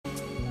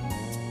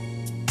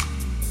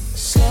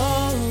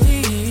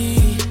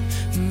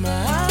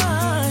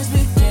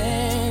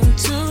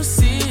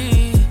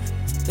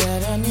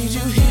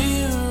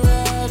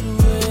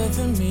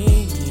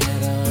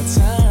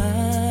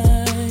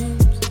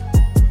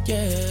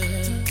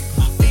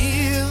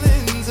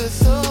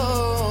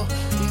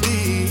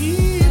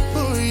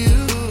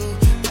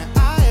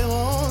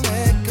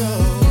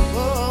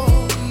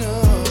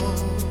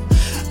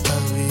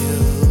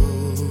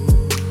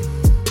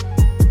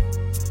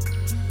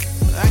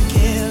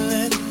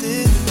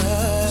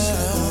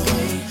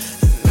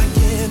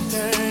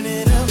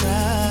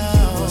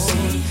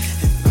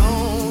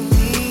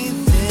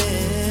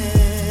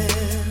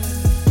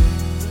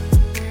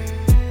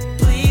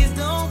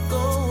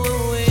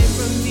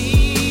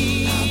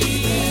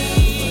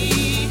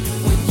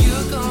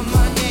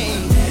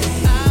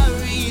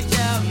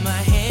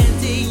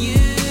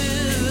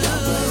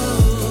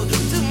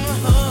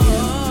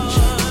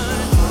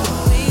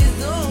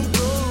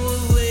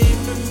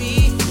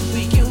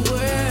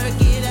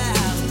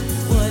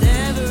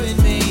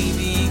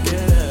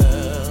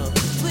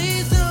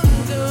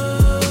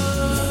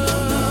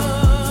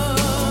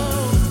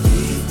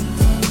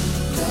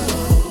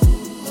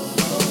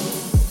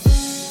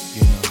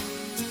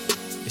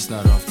It's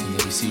not often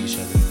that we see each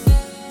other.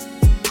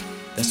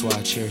 That's why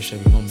I cherish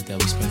every moment that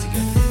we spend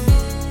together.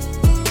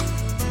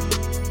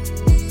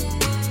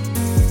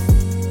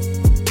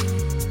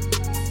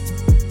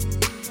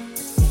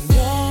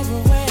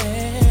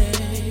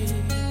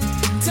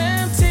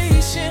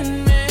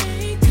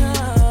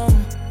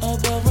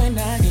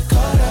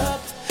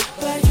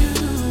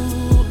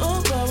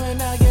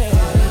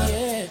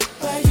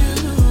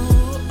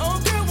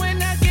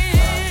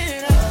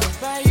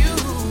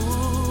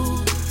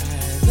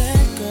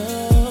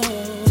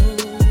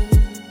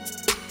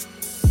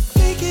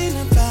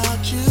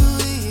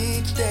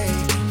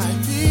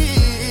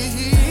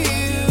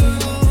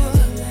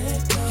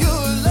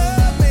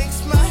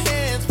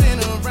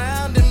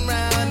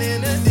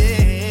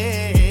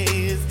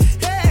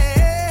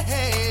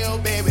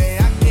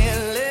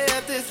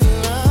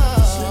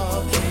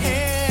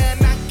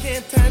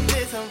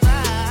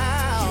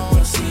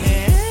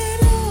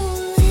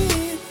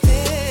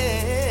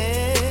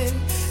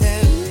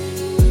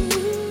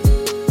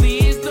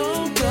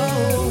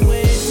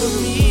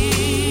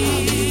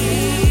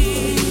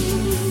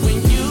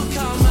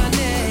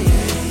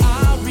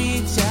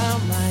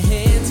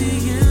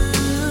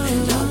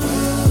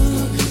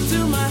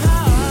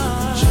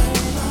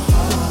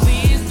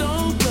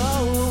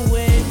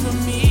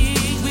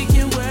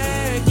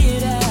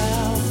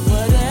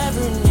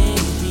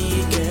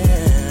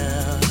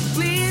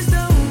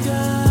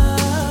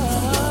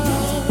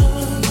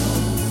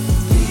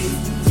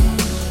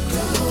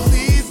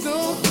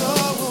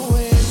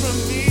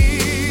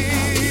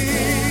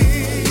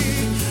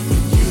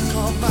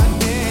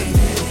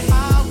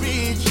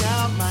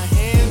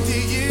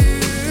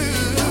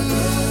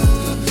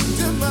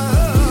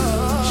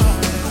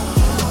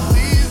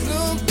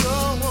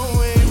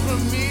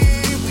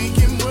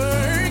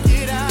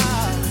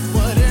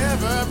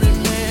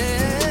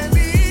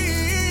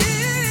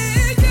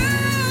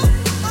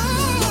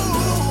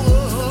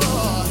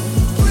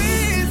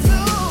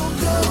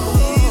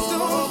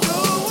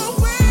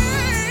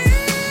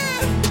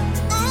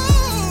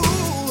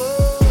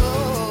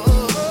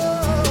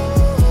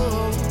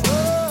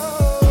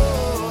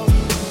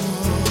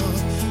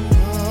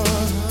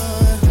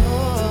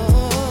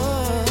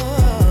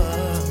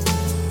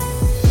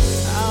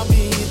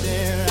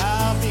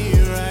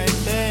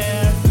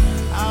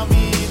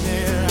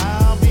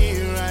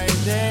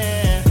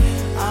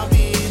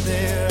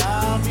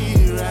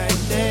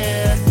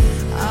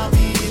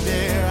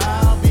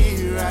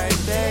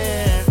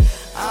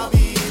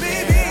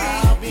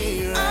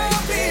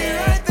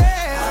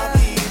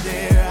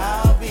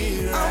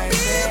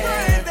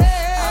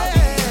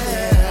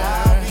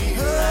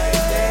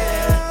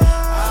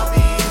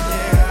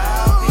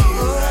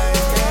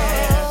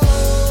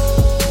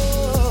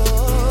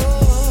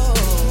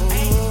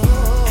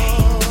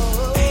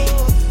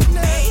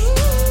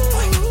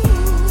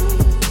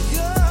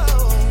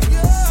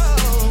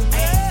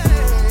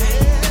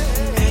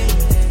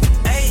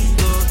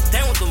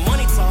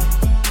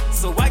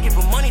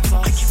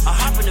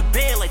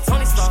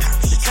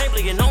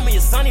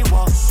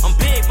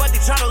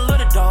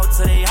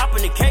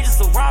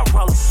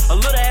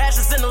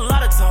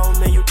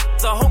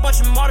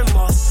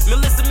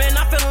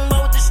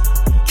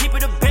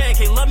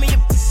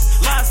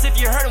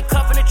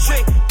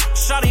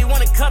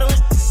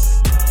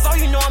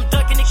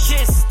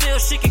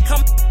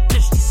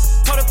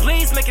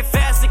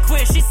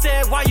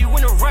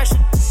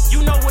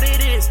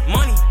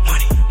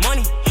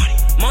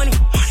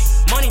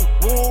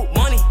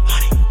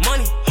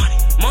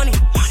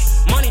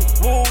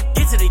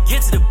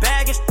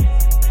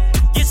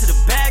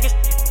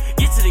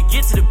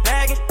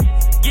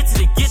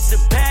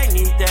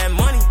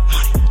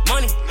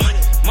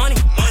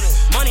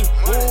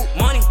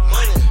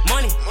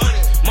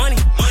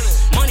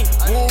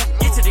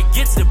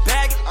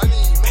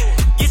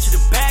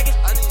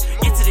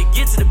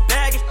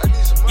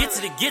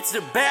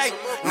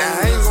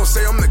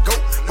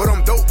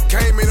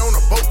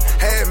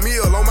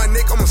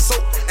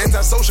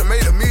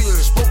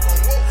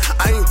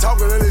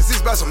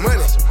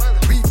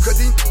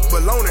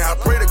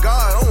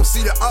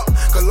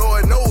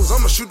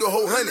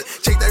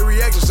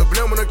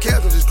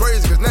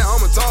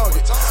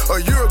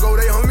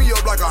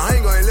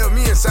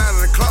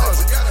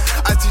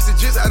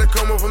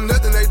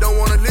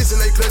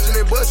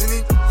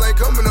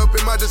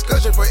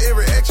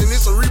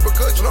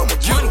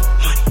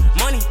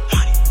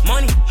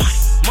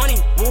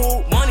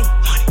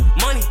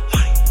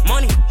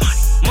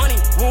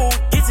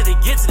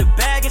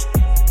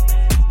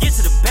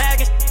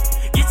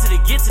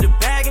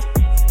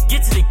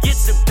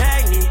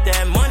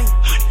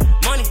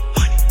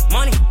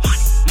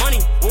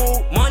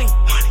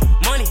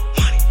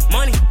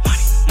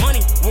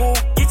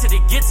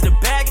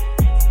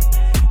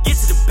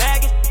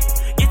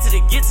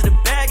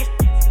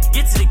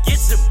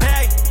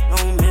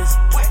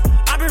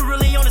 I've been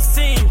really on the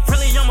scene,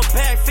 really on my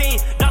bag fiend.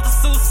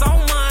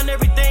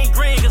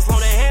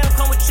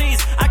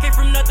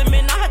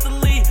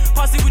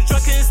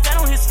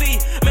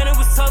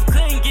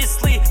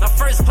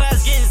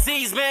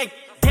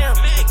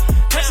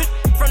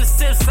 from the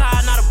sip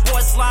side, now the boy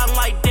sliding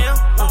like damn.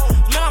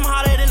 Man, I'm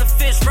hotter than a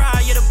fish fry,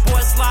 yeah, the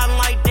boy sliding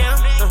like damn.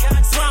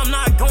 Swear I'm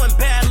not going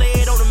bad, lay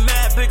it on the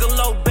mad, big or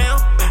low bound.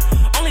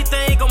 Only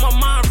thing on my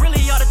mind really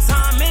all the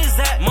time is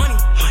that money,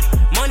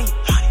 money,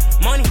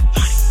 money,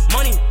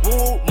 money,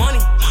 woo,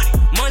 money,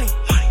 money,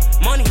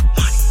 money,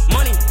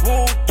 money,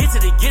 woo.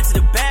 Get to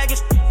the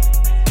baggage,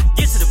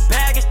 get to the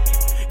baggage,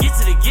 get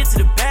to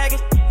the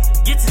baggage,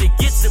 get to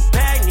the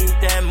bag, need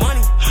that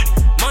money,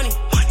 money,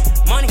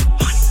 money,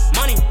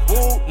 money,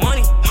 woo,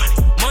 money,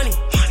 money,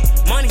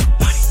 money,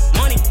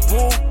 money,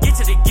 woo. Get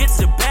to the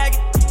bag,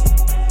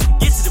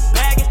 get to the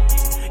baggage,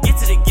 get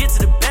to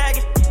the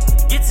baggage,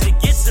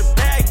 get to the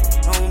bag,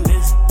 don't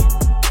miss.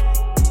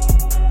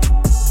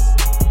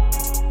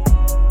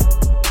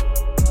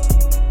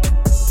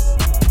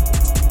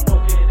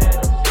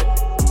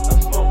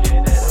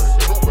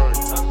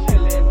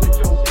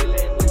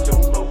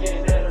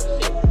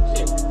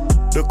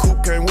 The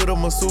coupe came with a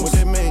masseuse. What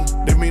that mean?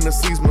 That mean the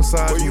seats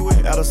massage. Where you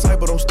at? Out of sight,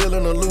 but I'm still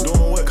in the loop.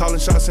 Doing what? Calling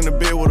shots in the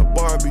bed with a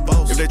Barbie.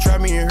 Boss. If they try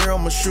me in here,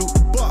 I'ma shoot.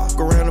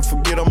 Go around and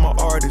forget I'm an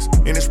artist.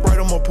 In the Sprite,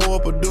 I'ma pull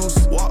up a deuce.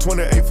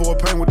 28 for a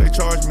pain, what they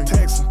charge me.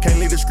 Texas. Can't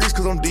leave the streets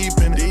cause I'm deep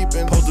in it.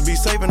 Supposed to be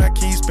safe and I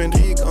keep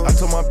spending. I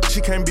told my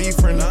she can't be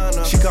friendly.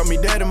 She called me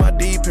dad in my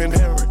deep end.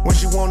 When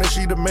she wanted,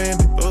 she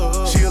demanded.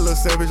 She a little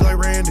savage like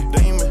Randy.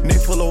 Neck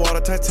full of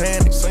water,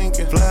 Titanic.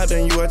 Sinking. Fly,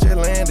 then you I just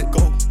landed.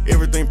 Go.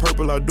 Everything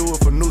purple, I do it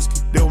for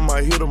Nooski. They were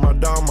my hitter, my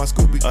dog, my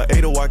Scoopy. I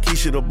ate a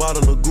Waikisha, the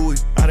bottle of gooey.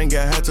 I done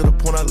got high to the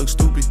point I look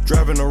stupid.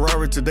 Driving a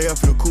Rari today, I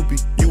feel coopy.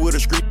 You with a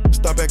street,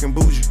 stop acting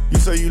bougie. You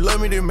say you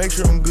love me, then make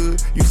sure I'm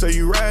good. You say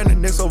you riding,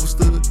 and that's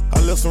overstood.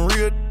 I left some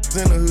real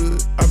in the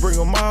hood. I bring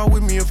them all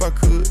with me if I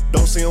could.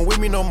 Don't see them with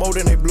me no more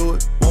than they blew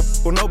it. Won't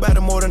f with nobody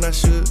more than I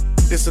should.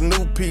 It's a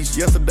new piece,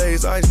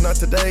 yesterday's ice, not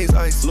today's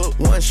ice. Look,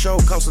 one show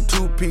costs a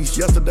 2-piece.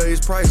 Yesterday's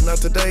price, not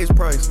today's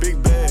price.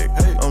 Big bag,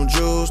 hey, I'm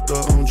juiced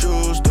up,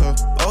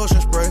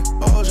 Ocean spray,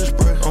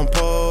 I'm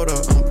poured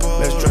up,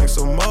 Let's drink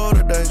some more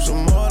today,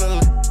 some more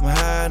today. I'm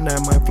high now,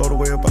 might float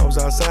away if I was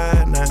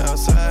outside now.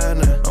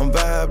 I'm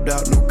vibed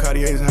out, new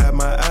Cartiers hide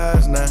my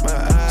eyes now.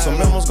 Some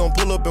lemons gon'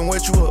 pull up and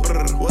wet you up.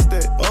 What's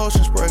that?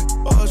 Ocean spray.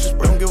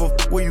 Don't give a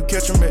f where you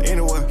catch him at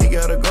anywhere. He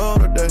gotta go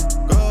today.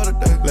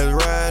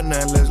 Let's ride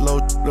now, let's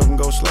load up and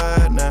go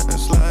slide now.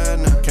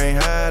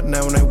 Can't hide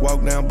now when they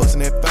walk down, bustin'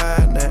 that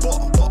 5 now.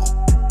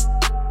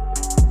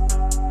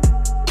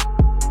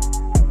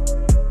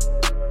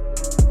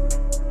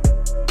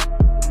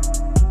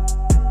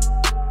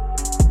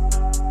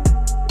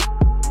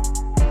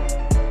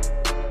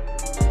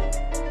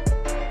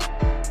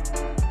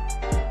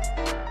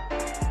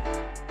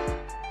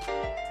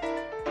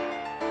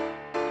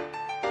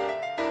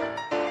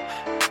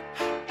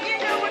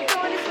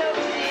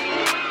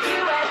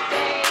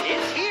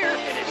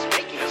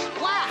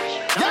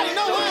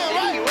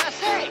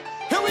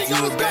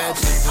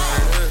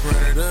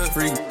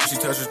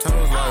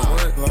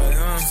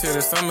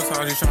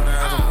 Summertime, you tryna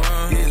have some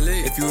fun. Get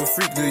lit. If you a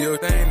freak, do your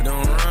thing.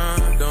 Don't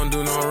run, don't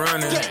do no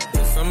running.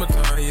 It's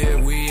summertime,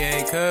 yeah, we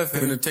ain't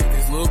cuffin'. Finna take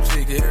this little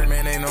chick, every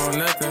man ain't on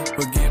nothing.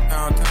 Forget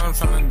pound town, I'm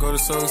tryna go to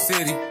Soul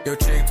City. Your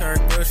chick turned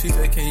up, she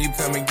said, can you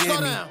come and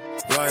get me?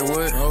 Like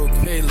what?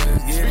 Okay,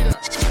 let's get it.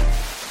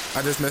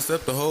 I just messed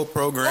up the whole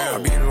program.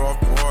 I beat her off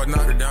the wall,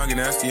 knock her down, get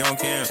nasty on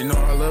cam. She know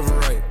I love her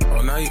right,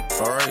 all night,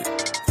 alright.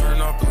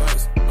 Turn off the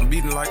lights, I'm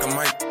beating like a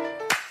mic.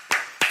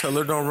 Tell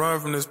her don't run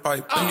from this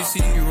pipe. Let me see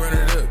you run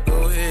it up.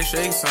 Go ahead,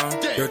 shake some.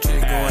 Your chick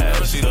going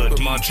up, she done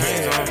put my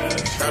chains on.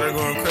 Got her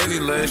going crazy,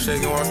 legs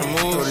shaking, watch the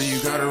move. Or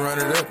you gotta run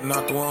it up,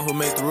 not the one who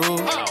make the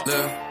rules. Left,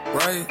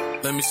 right,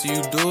 let me see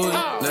you do it.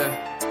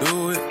 Left,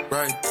 do it,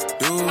 right,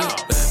 do it.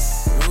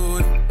 Left, do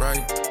it,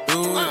 right, do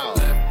it.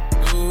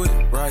 Left, do it,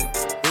 right,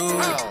 do it.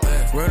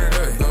 Left, run it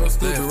up, go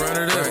stupid,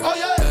 run it up.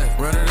 Left,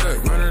 run it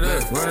up, run it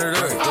up, run it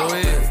up. Go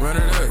ahead, run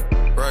it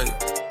up, right.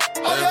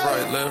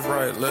 Left,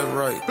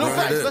 right.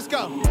 Blueface, let's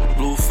go.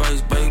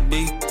 Blueface,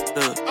 baby.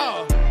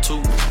 2,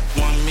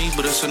 1 me,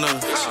 but it's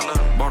enough.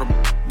 Bought a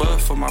butt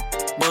for my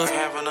butt.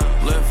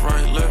 Left,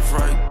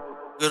 right.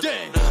 Good.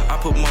 I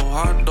put more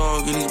hot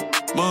dog in these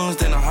buns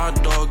than a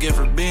hot dog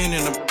ever been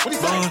in a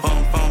bun.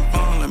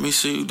 Bum. Let me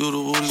see you do the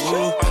woody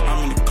woo.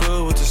 I'm in the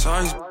club with this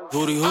ice.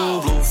 Booty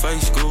hoo, blue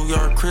face,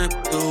 schoolyard crib.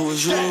 Who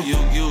is you?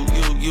 You.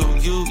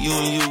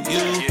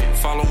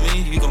 Follow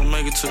me, you gon'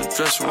 make it to the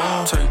dressing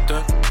room. Take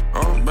that.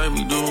 Oh,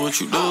 baby, do what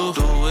you do.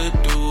 Do it.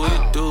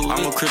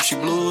 I'm a crip, she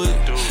blew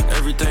it.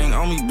 Everything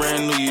on me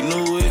brand new, you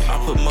knew it. I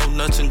put more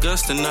nuts and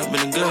guts than up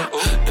in the gut.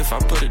 If I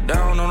put it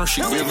down on her,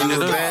 she giving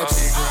it up.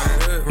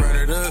 Run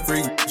it up,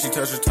 freak. She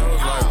touch her toes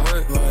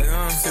like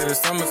what? She said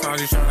it's summertime,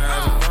 she tryna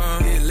have some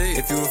fun. Get lit.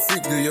 If you a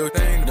freak, do your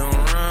thing. Don't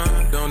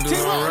run, don't do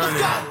no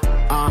running.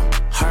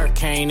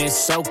 Hurricane is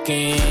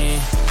soaking.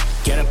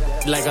 Get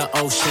up like an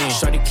ocean.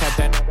 Shorty cut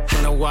that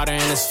in the water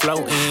and it's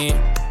floating.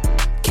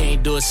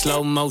 Can't do it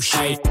slow motion.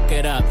 Ay, fuck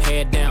it up,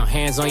 head down,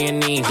 hands on your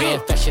knees. Yeah,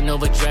 fashion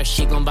overdress,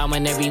 she gon' buy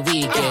one every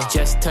week. Yeah,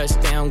 just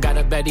touchdown, got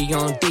a Betty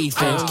on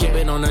defense. Keep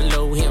it on the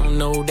low, he don't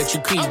know that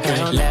you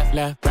creepin'. Left,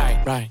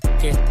 right,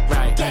 yeah,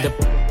 right. The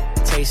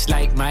tastes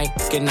like Mike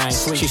and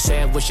Nice. She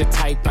said, what's your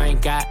type? I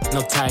ain't got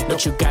no type.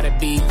 But you gotta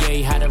be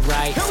gay, how to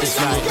write this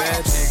right.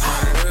 Bad chick,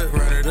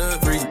 run it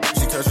up, freak.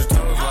 She touch her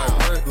toes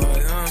like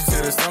what? She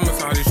said it's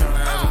summertime, she tryna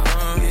have some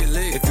fun. Get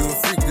lit. If you a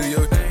freak, do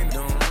your thing,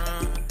 don't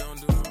run. Don't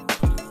do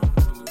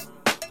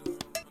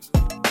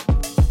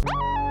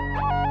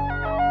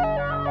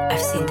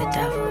I've seen the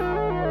devil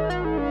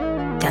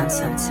down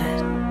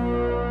Sunset,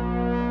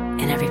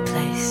 in every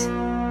place,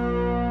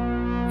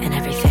 in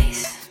every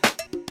face.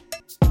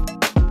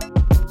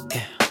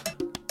 Yeah.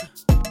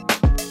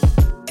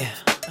 Yeah.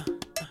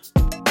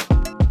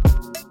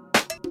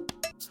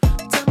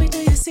 Tell me, do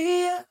you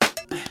see her?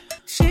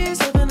 She's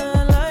living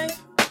her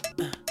life.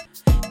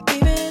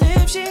 Even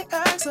if she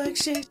acts like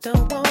she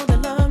don't want the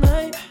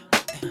limelight.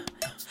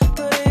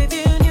 But if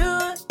you knew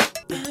her,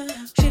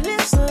 she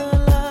lives her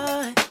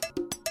life.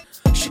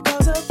 She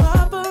calls her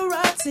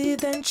paparazzi,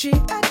 then she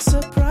acts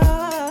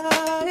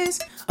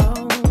surprised.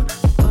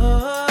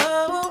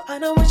 Oh, I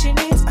know what she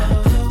needs.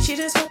 She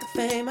just want the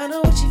fame, I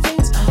know what she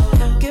thinks.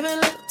 Give it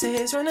little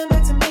taste, running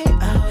back to me.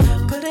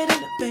 Put it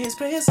in the face,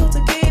 pray it's all to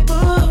keep.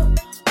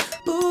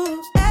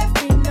 Ooh,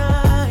 every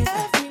night.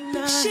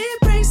 She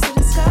prays to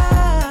the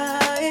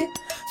sky,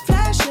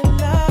 flashing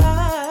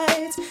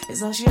lights.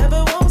 It's all she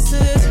ever wants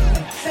is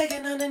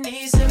begging on her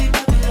knees to be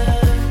popular.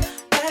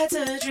 That's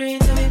a dream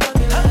to be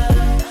popular.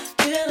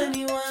 Kill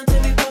anyone to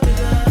be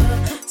popular.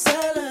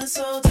 Sell her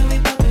soul to be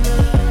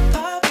popular.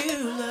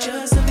 Popular,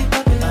 just to be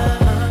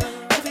popular.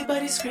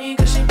 Everybody scream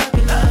cause she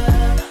popular.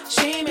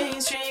 She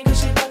mainstream cause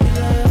she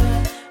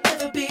popular.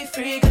 Never be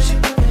free cause she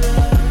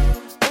popular.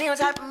 Money on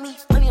top of me,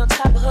 money on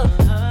top of her.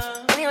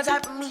 Money on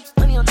top of me,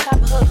 money on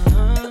top of her.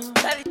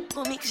 Daddy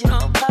for me cause you know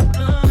I'm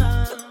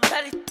popular.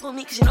 Daddy for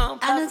me cause you know I'm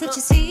popular. I know that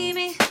you see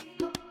me,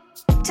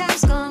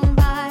 time's gone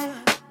by.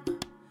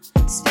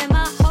 Spend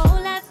my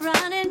whole life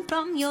running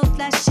from your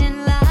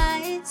flashing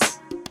lights.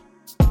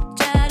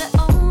 Try to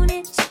own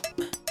it,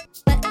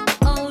 but I'm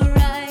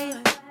alright.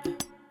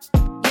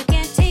 You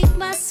can't take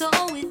my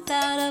soul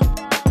without a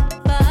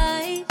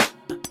fight.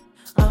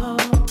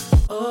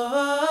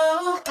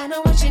 Oh, I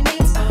know what she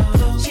needs.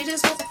 She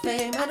just wants the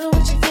fame, I know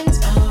what she thinks.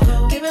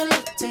 Give it a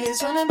little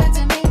taste, running back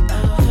to me.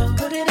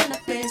 Put it in her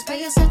face,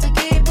 pay yourself to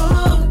keep.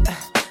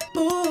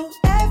 Ooh,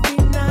 every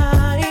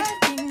night.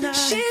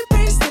 She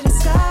prays to the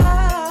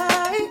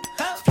sky,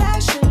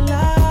 flashing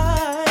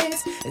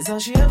lights. It's all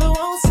she ever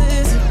wants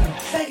is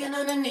begging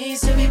on her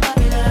knees to be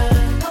popular.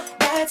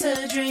 That's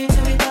a dream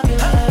to be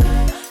popular.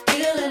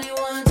 Kill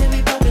anyone to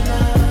be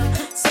popular.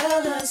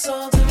 Sell her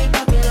soul to be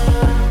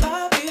popular.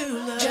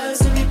 Popular,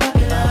 just to be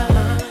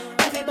popular.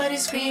 Everybody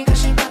scream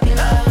cause she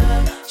popular.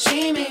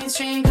 She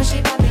mainstream cause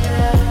she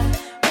popular.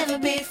 Never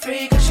be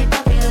free cause she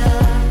popular.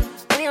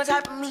 Money on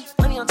top of me,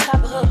 money on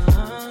top of her.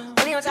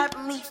 Money on top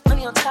of me,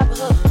 money on top of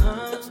her.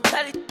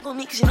 Shawty for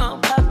me cause you know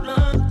I'm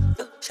popular.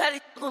 Shawty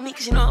for me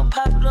cause you know I'm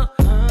popular.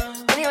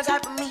 Money on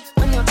top of me,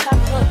 money on top of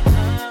her.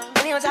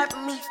 Money on top of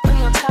me,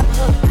 money on top of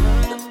her.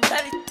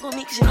 Shawty for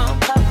me cause you know I'm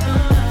popular.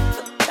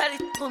 Shawty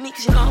for me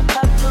cause you know I'm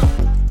popular.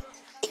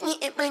 Eating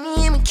it,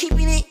 money, I'm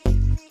keeping it.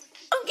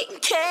 I'm getting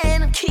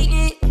can, I'm keeping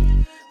it.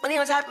 Money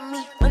on top of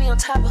me, money on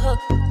top of her.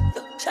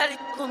 Shawty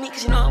for me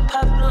cause you know I'm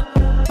popular.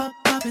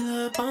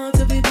 Popular, born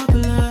to be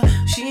popular.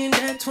 She ain't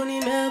that 20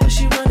 mil, but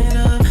she run it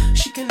up.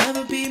 She can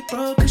never be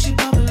broke cause she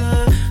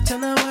popular.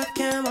 Turn that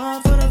webcam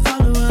on for the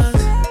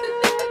followers.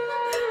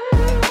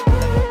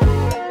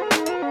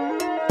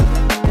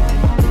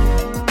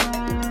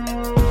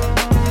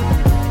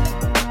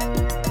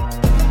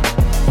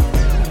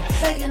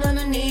 Begging on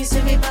her knees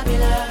to be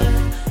popular.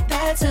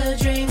 That's a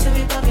dream to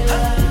be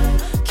popular.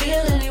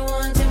 Kill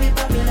anyone to be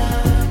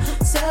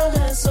popular. Sell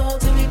her soul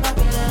to be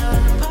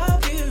popular.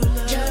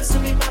 Popular, just to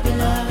be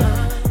popular.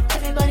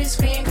 Everybody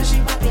scream cause she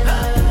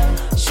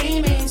popular.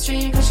 She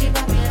mainstream cause she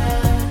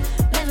popular.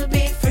 Never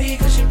be free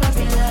cause she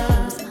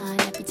popular. Mine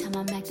every time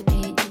I'm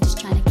activated, I'm just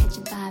trying to catch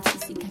a vibe.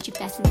 CC got you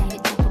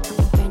fascinated, jump up on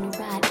a brand new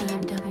ride.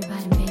 BMW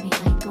riding, baby, I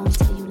ain't gonna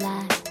tell you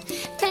lies.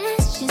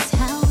 That's just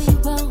how we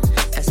roll.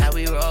 That's how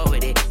we roll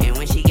with it. And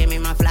when she give me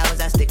my flowers,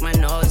 I stick my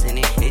nose in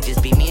it. It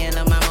just be me and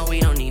lil' mama, we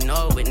don't need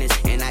no witness.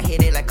 And I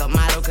hit it like a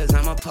model cause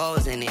I'm a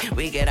pose in it.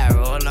 We get our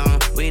roll on,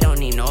 we don't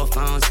need no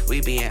phones.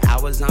 We be in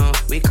our zone,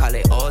 we call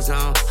it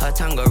ozone. Her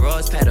tongue a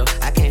rose petal,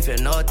 I can't feel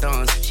no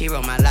thorns. She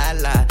wrote my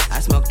la-la, I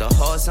smoked the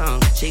whole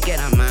song. She get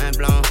her mind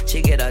blown,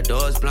 she get her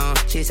doors blown.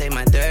 She say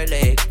my third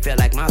leg, feel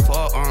like my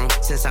forearm.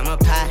 Since I'm a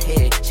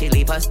pothead, she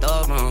leave her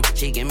stove on.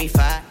 She give me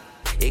 5,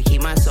 it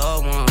keep my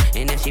soul warm.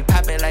 And if she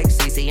pop it like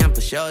CC, I'm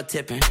for sure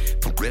tipping.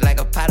 Put it like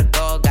a pot of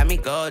gold, got me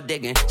gold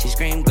digging. She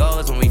scream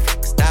goals when we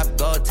stop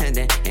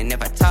goaltending. And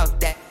if I talk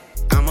that,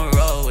 I'ma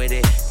roll with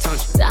it.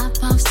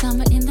 Top off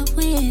summer in the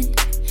wind.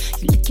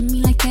 You look at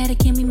me like that,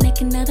 can we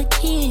make another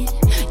kid?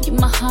 You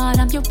my heart,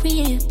 I'm your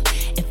rib.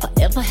 If I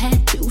ever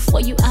had to for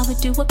you, I would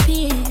do a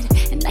bid.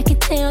 And I can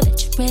tell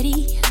that you're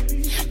ready.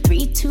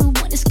 3, 2, 1,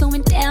 it's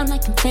going down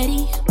like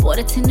confetti. Bought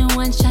a 10 to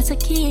 1 shots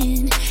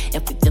again.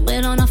 If we do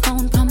it on our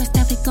phone, promise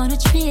that we're gonna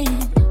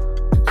trend.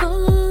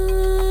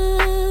 Ooh,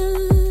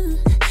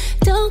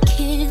 don't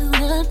kill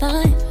the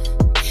vibe.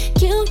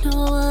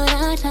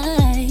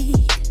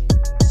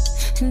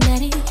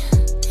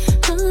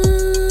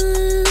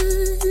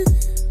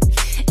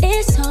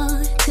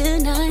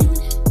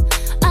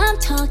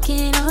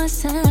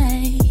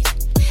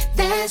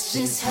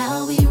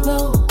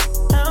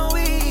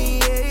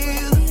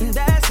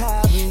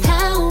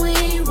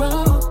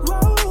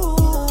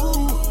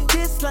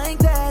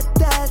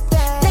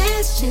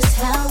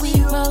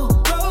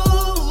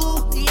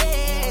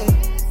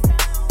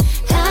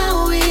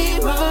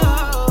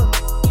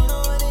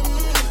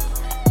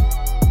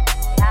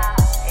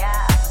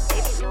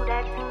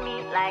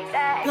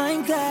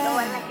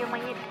 I like it when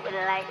you do it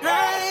like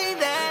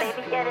that.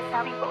 Baby, yeah, that's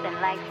how we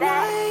rollin' like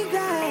that. Baby,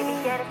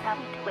 yeah, that's how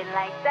we do it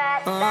like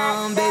that.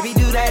 Baby,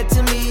 do that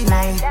to me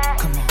like that.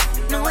 Come on.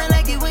 No, I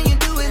like it when you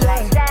do it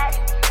like that.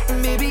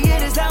 Baby, yeah,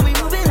 that's how we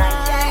move it like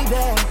that.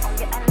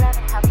 Yeah, I love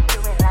it how we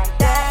do it like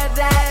that.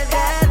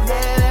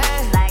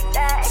 Like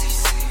that.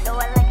 No,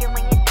 I like it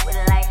when you do it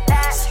like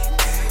that.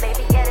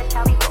 Baby, yeah, that's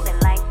how we rollin'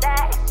 like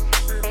that.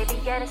 Baby,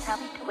 yeah, that's how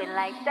we do it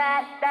like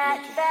that.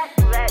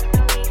 Do that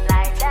to me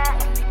like that.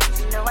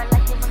 No, I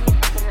like it when you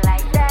do it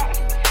like that.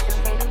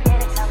 Baby, yeah,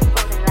 that's how we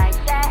rollin' like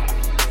that.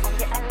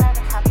 Yeah, I love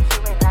it how we do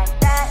it like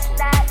that.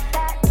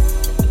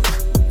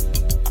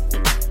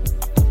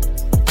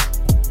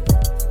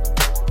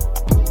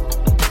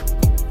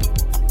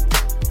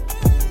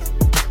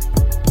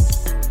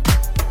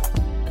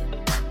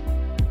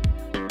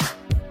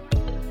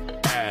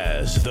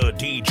 As the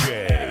DJ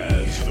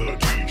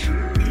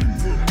in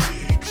the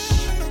mix.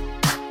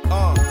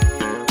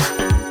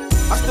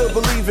 I still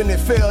believe in it,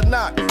 fail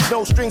not.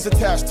 No strings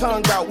attached,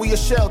 tongue out, we a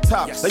shell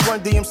tops. They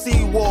run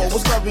DMC war,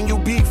 was loving you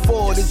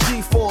before. The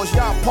G4s,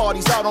 y'all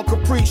parties out on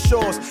Capri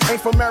Shores.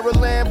 Ain't from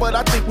Maryland, but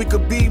I think we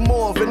could be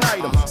more of an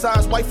item.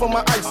 Size white for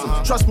my icing,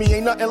 trust me,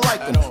 ain't nothing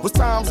like them. Was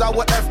times I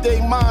would F they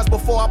minds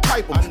before I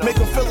pipe them. Make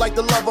them feel like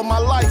the love of my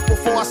life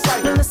before I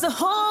sight them. It's a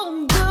whole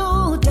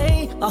new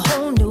day, a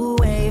whole new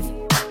wave.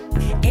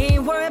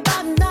 Ain't worried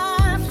about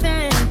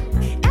nothing.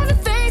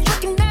 Everything's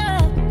looking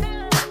up.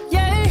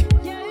 Yeah.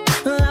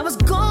 I was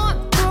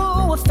going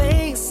through a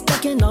phase,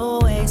 thinking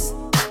always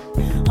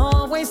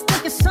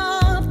thinking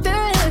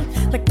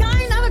something. Like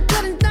I ain't never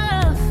good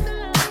enough.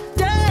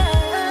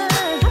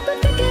 Yeah. I've been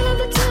thinking of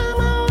the time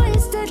I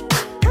wasted.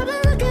 I've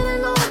been looking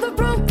in all the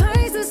wrong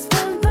places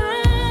for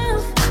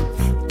love.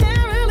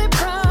 That really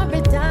brought me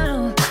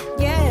down.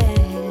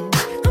 Yeah.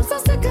 I'm so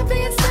sick of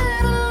being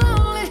sad and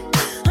lonely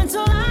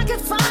until I can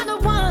find the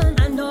one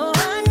I know I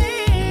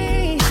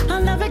need.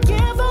 I'll never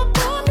give up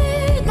on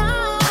me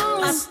now.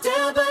 I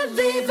still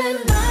believe in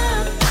love.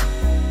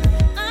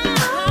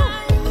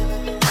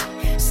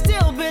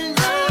 Still believe.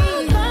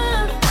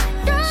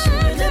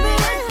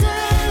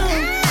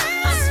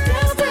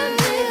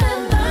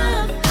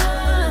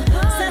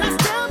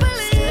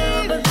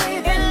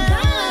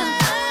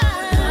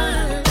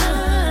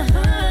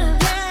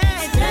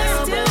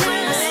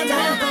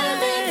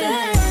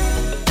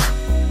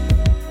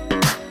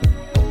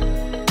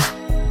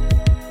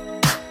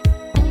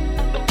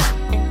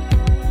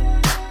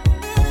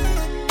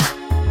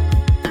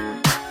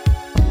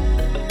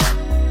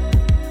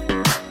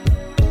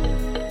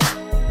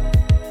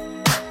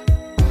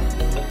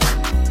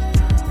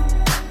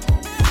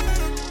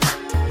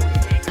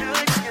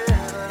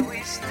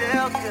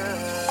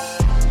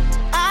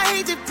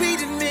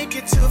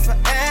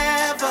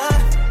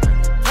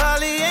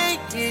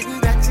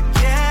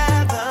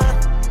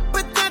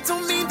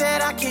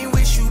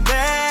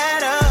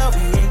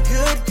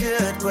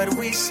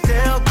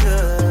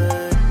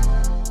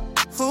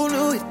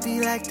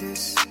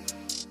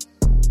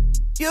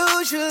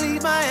 Usually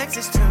my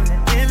exes turn to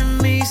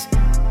enemies,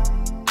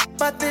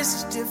 but this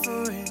is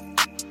different.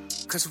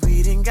 Cause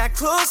we done got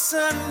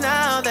closer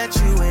now that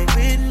you ain't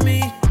with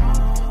me.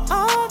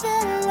 All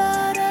that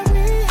love that we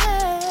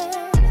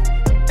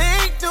had,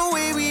 ain't no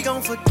way we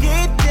gon'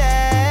 forget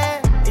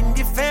that. And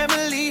your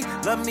family,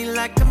 love me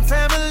like I'm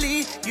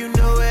family. You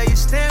know where you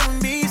stand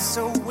with me.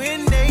 So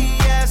when they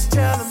ask,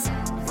 tell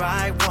them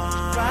right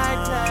one,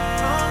 right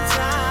time, wrong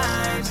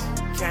times.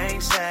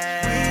 Can't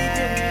say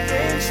we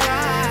didn't try.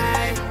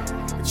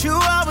 You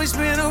always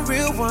been a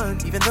real one,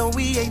 even though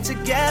we ain't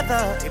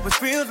together. It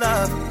was real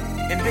love,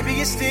 and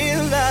baby, it's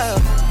still love.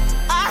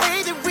 I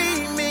hate that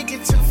we make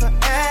it to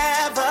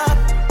forever.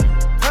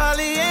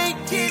 Probably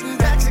ain't getting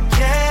back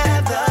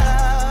together,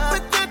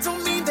 but that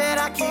don't mean that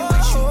I can't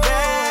wish you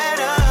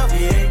better.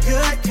 We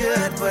ain't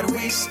good, but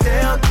we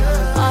still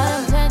good. All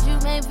the plans you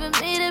made for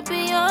me to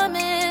be your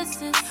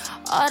missus,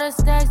 all the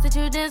stacks that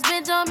you just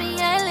spent on me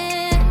ain't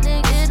lit.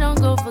 Nigga, don't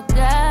go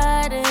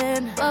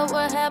forgotten, but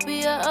we're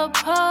happier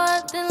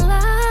apart than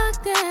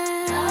locked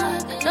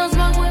in. Don't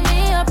smoke with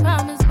me, I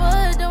promise,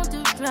 but don't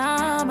do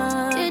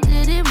drama. It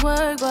didn't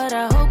work, but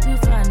I hope you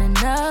find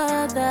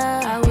another.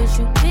 I wish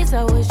you peace,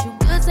 I wish you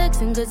good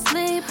sex and good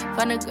sleep.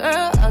 Find a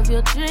girl of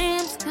your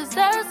dreams, cause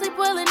I sleep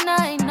well at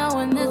night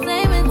knowing this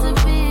ain't meant to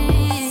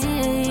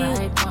be.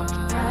 Right one,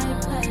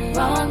 right place,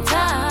 wrong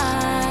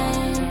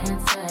time.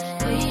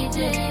 We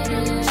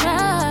didn't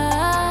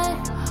try.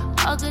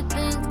 All good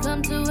things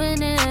come to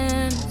an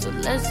end, so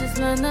let's just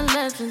learn the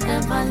lessons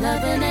and find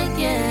loving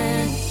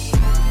again.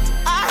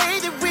 I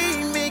hate that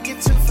we make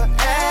it to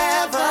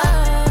forever.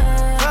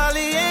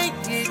 Probably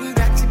ain't getting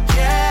back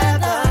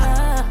together,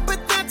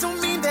 but that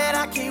don't mean that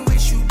I can't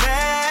wish you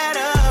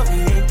better. We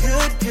ain't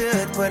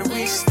good, but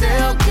we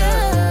still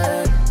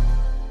good.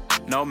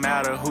 No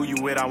matter who you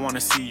with, I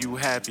wanna see you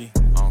happy.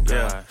 Oh God.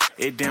 Yeah.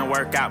 It didn't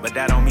work out, but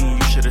that don't mean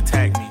you should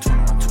attack me.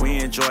 We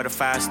enjoy the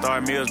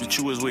 5-star meals, but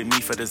you was with me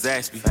for the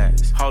Zaxby.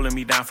 Holding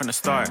me down from the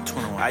start.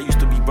 21. I used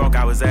to be broke,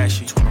 I was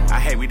ashy. 21. I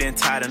hate we didn't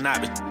tie the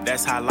knot, but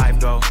that's how life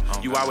go.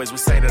 You always would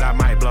say that I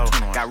might blow.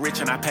 21. Got rich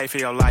and I pay for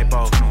your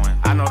lipo. 21.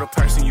 I know the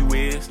person you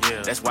is,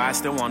 that's why I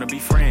still wanna be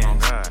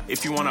friends.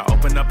 If you wanna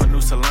open up a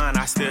new salon,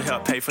 I still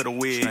help pay for the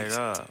wigs.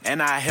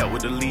 And I help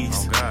with the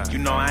lease. You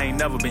know I ain't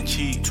never been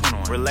cheap.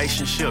 21.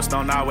 Relationships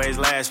don't always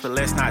last, but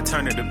let's not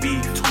turn it to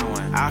beef.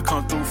 21. I'll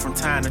come through from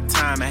time to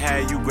time and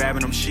have you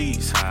grabbing them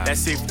sheets.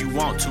 That's if you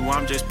want to,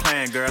 I'm just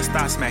playing, girl,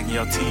 stop smacking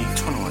your teeth.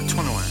 21,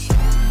 21.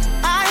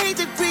 I hate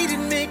that we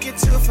didn't make it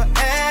to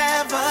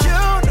forever.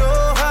 You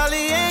know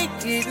Holly ain't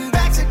getting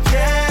back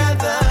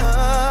together,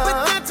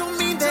 but that don't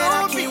mean that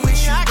I can't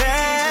wish you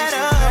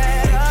better.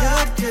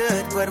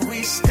 Good, but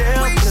we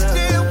still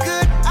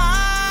good.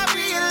 I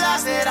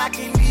realize that I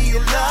can't be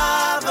your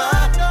lover.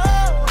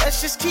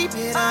 Let's just keep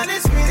it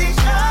honest with each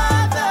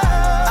other.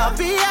 I'll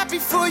be happy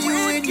for you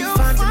when you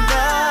find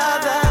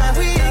another.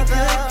 We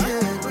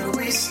good, but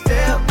we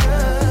still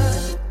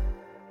good.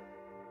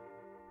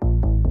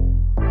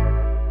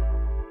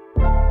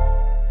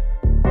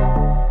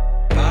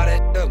 Fire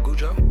that up,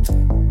 Gujo.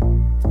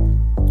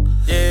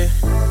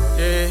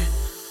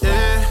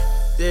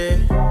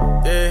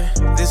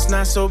 This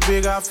not so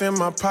big off in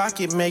my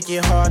pocket, make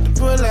it hard to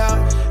pull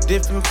out.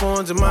 Different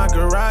phones in my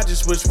garage,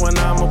 just which one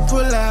I'ma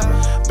pull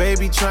out.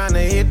 Baby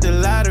tryna hit the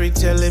lottery,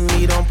 telling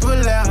me don't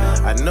pull out.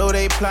 I know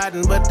they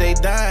plotting, but they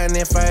dying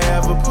if I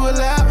ever pull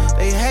out.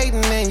 They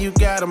hating and you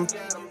got them.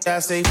 I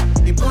say,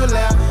 you pull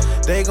out.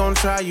 They gon'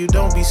 try you,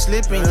 don't be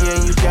slipping,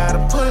 yeah, you gotta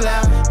pull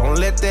out. Don't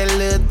let that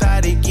little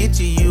thotty get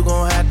you, you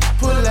gon' have to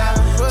pull out.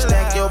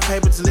 Stack your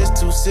paper till it's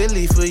too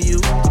silly for you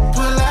to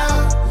pull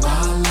out.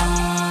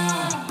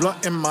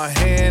 Blunt in my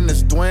hand,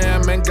 it's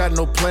Dwam. Ain't got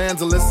no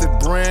plans, illicit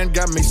brand.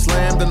 Got me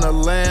slammed in the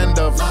land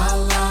of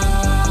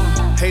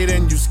hate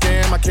and you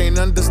scam. I can't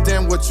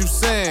understand what you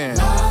saying.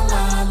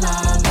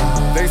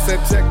 They said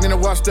tech Nina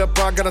washed up,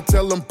 I gotta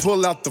tell them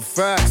pull out the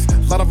facts.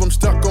 A lot of them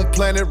stuck on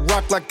planet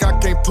rock like I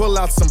can't pull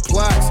out some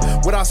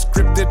plaques. What I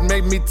scripted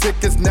made me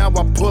tickets, now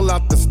I pull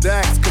out the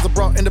stacks. Cause I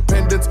brought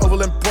independence,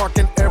 Overland Park,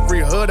 and every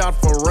hood out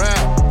for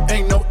rap.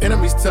 Ain't no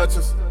enemies touch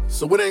us,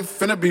 so it ain't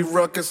finna be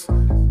ruckus.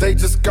 They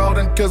just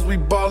callin' cause we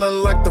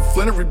ballin' like the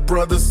Flannery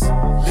brothers.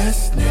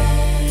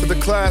 Listening to the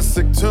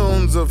classic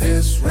tunes of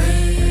this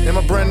rain. In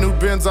my brand new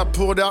Benz I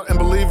pulled out and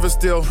believe it's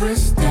still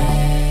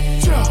pristine.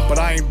 But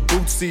I ain't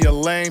Bootsy or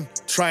lame.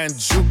 Try and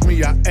juke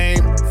me, I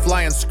aim.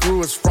 Flying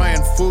screws,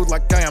 frying food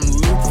like I am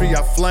Luffy,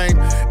 I flame.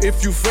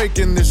 If you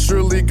faking this,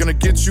 surely gonna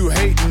get you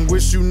hating.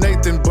 Wish you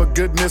Nathan, but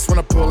goodness when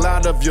I pull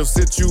out of your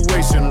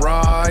situation,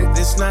 right?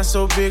 This not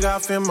so big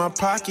off in my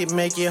pocket,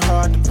 make it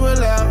hard to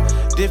pull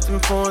out.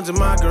 Different phones in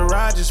my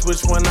garage, just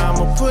which one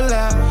I'ma pull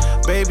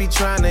out. Baby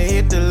tryna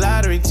hit the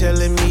lottery,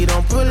 telling me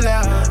don't pull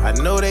out. I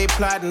know they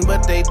plotting,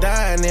 but they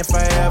dying if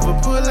I ever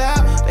pull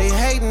out. They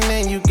hating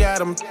and you got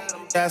them.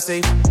 I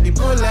say, you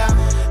pull out.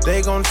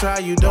 They gon' try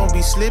you, don't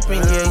be slipping,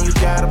 yeah, you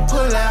gotta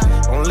pull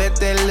out. Don't let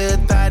that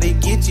little thotty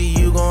get you,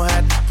 you gon'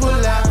 have to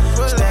pull out.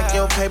 Stack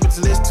your paper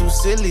till it's too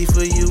silly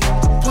for you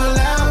to pull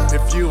out.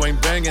 If you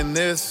ain't banging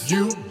this,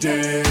 you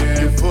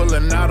dead. You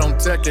pulling out on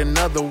tech, in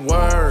other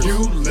words, you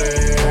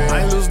live.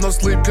 I ain't lose no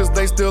sleep cause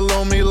they still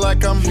on me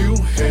like I'm you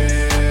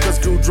head. Cause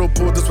Goudreau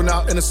pulled this one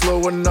out and it's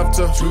slow enough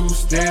to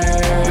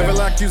stand.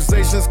 Devil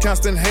accusations,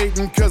 constant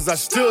hating cause I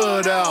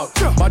stood out.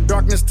 My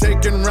darkness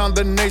taken round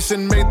the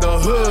nation, made the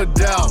hood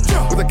doubt.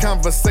 With a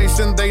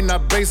conversation they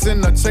not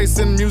basing or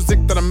chasing. Music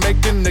that I'm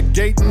making,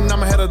 negating.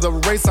 I'm ahead of the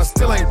race, I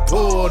still ain't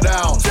pulled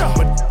out.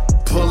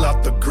 But pull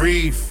out the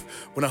grief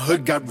when a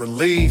hood got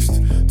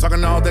released.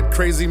 Talking all that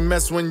crazy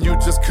mess when you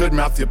just could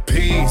mouth your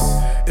piece.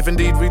 If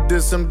indeed we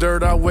did some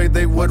dirt our way,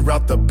 they would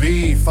route the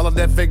beef. All of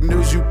that fake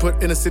news you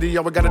put in the city,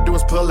 all we gotta do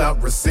is pull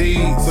out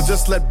receipts. So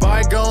just let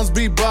bygones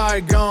be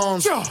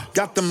bygones.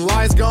 Got them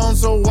lies gone,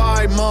 so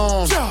why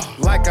moan?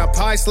 Like a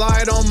pie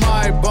slide on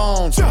my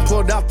bones.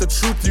 Pulled out the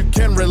truth you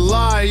can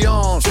rely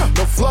on.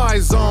 No fly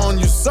zone,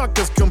 you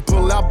suckers can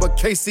pull out, but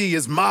KC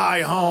is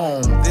my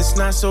home. This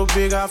not so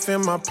big off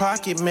in my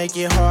pocket, make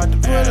it hard to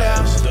pull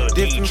out.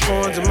 Different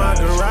phones in my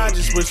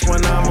garages, which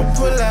one I'ma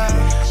pull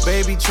out.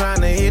 Baby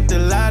tryna hit the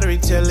lottery,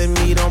 telling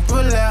me don't pull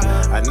out.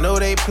 I know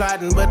they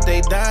plotting, but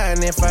they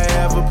dying if I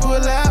ever pull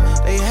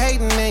out. They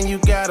hating and you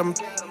got them.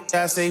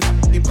 I say,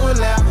 you pull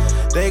out.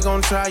 They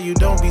gon' try you,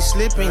 don't be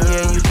slipping,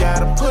 yeah, you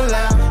gotta pull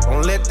out.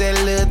 Don't let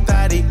that little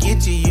thotty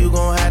get you, you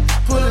gon' have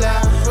to pull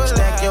out.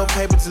 Stack your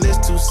paper till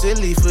it's too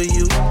silly for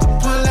you to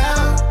pull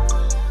out.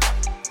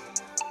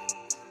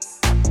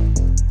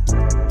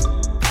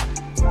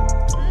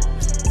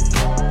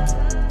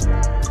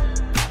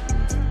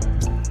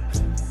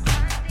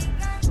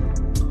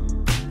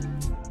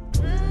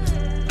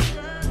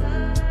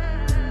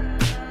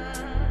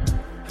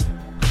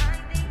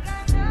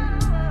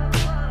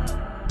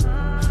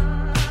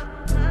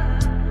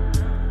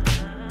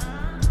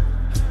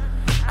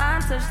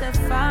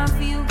 Testify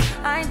for you.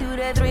 I do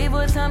that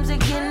 3-4 times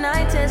again.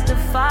 I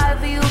testify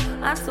for you.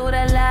 I told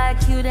I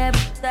like you, that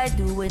I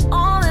do it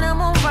all, and I'm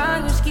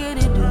around. You scared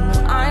to do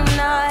I'm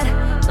not.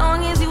 As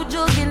long as you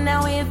joking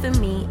out here for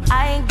me,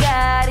 I ain't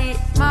got it.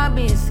 My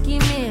bitch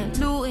scheming,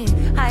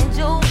 looting, hide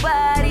your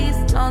body.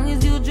 As long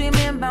as you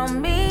dreaming about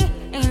me,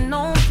 ain't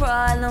no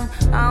problem.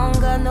 I don't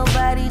got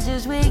nobody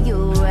just with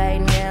you right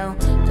now.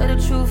 Tell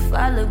the truth,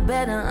 I look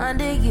better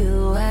under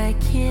you. I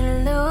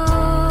can't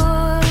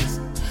lose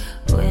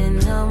when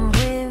I'm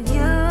with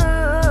you.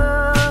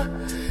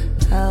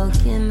 How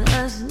can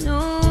us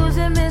lose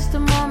and miss the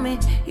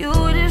moment? You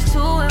just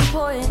too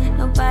important.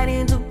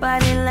 Nobody do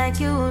body like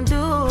you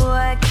do.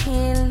 I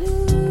can't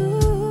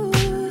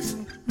lose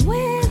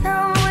when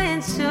I'm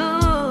with you.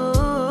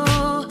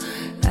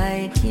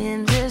 I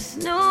can't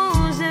just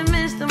snooze and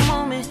miss the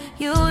moment.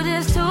 You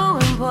just too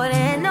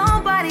important.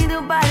 Nobody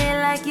do body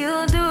like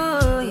you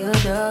do. You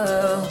do.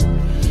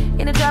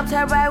 In the drop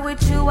top ride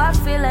with you, I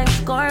feel like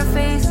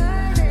Scarface.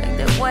 Like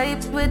that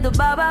white with the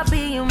bob, I'll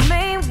be your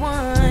main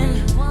one.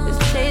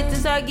 Let's take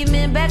this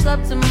argument back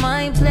up to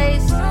my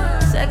place.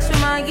 Sex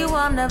remind you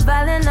I'm not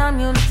violent, I'm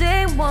your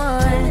day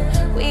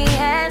one. We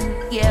had,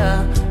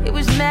 yeah, it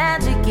was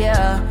magic,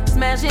 yeah.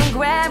 Smash and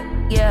grab,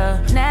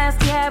 yeah.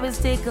 Nasty habits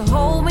take a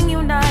hold when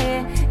you're not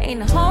here.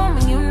 Ain't a home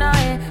when you're not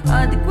here.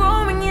 Hard to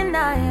grow when you're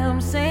not here.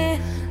 I'm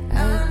saying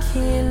I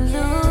can't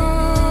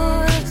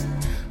lose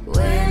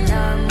when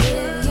I'm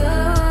with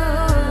you.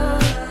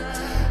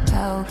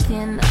 How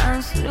can I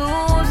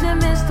snooze and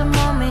miss the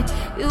moment?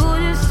 You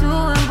just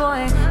too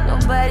important.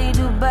 Nobody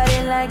do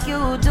body like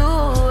you do.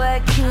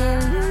 I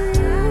can't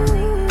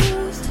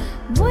lose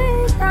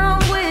when I'm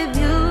with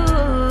you.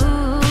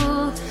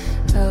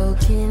 How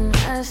can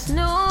I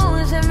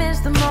snooze and miss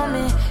the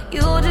moment?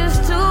 You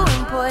just too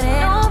important.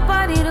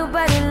 Nobody do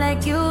body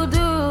like you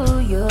do.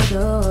 You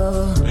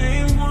do.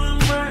 Main one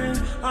right,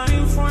 I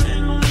ain't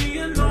frontin' on me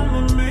and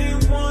I'm the main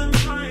one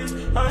trying.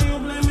 How you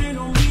blaming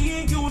on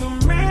me and you the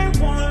main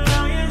one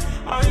lying?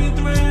 Are you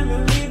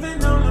threatening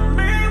leaving? I'm the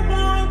main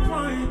one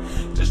crying.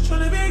 Just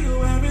tryna be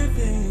you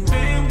everything.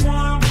 Main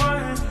one right.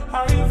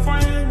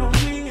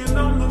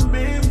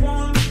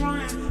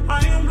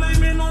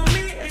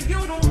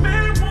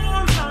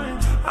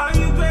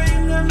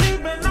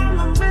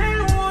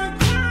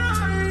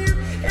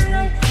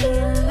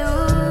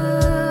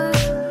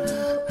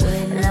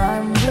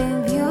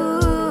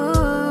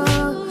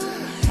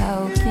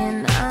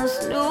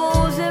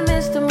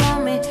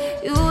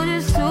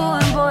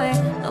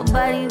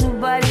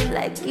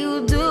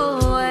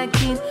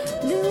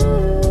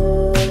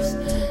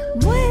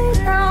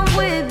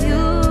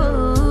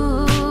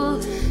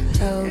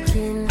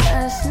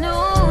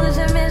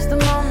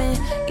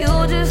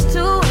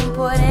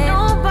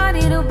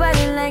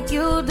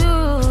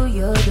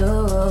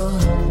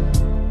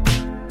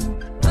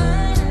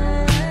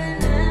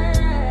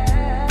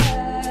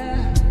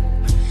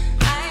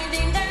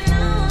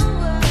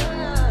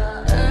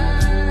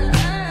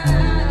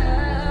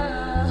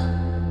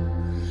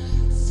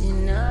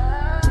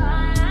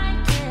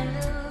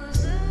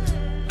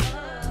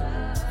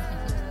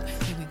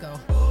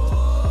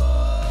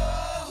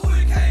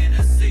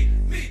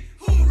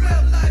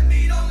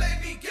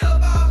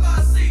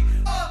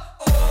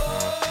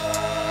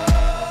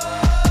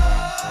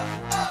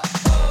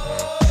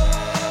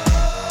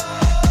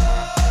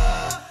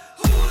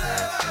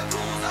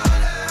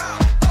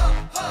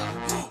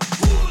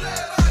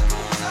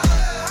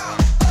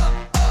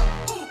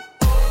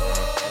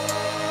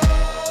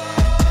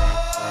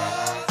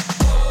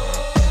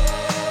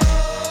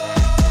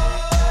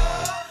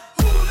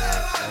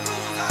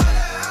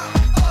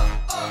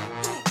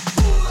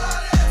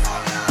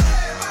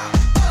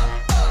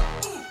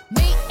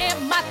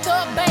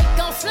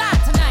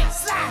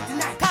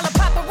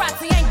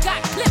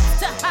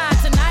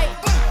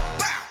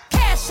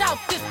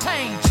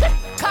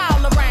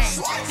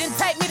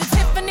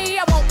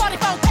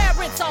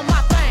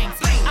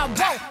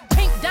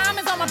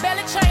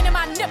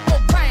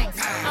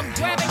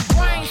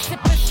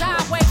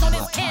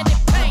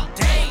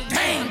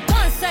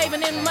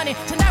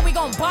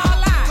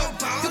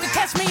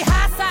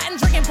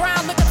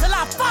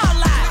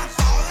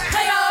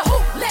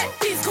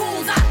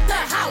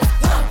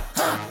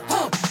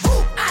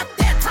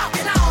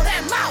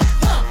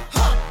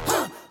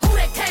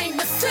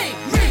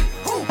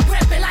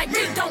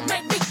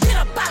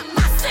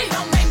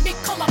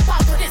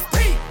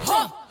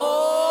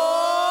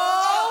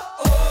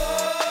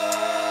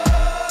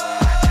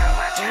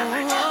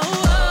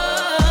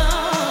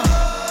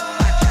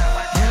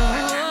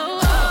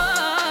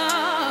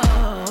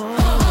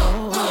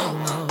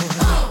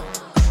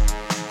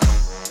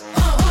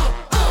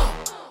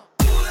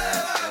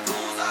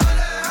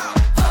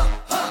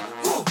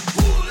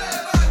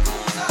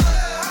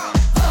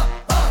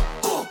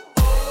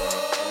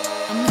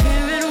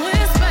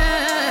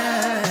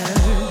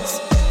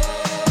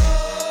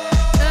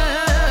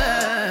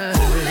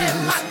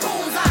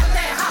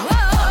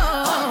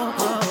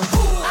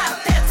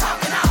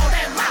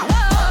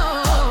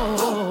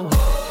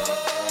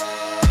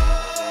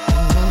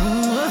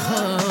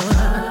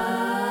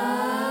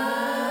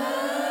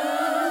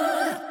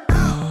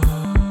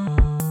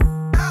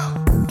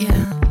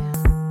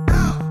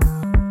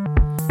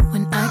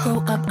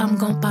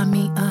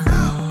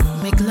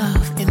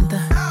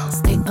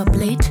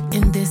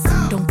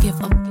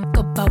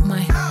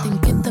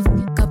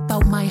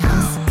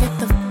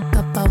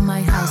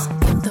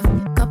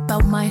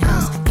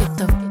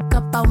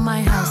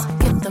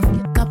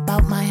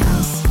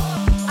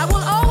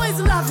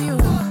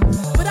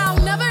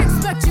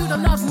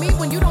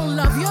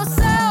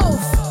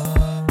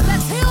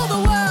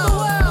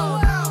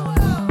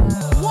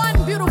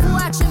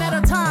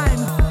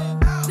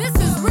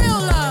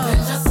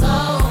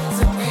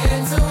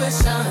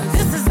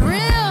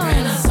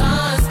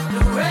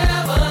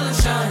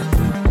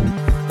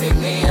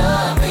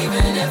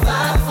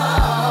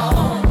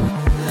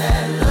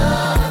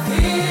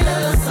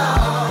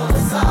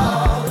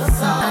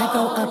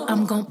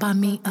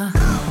 me,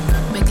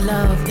 make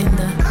love in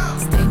the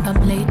stay up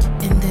late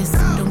in this.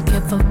 Don't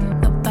give a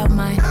about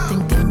my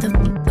thing. Get the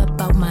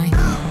about my.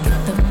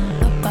 Get the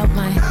about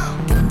my.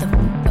 Get the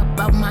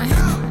about my.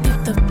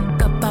 Get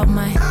the about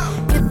my.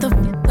 Get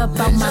the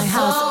about my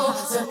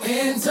house. To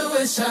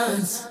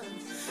intuitions,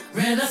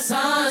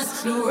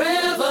 Renaissance, new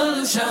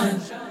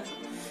revolution.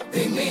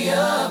 Pick me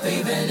up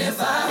even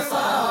if I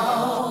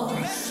fall.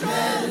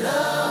 Let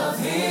love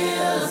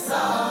heal us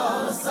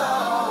all, us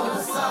all,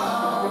 us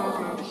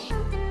all.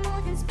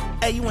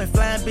 Hey, you went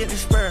flying Billy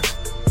Spur.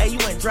 Hey, you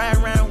went dry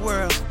around the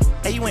world.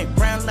 Hey, you went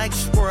brown like a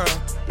squirrel.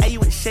 Hey, you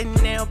went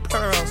Chanel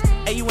pearls.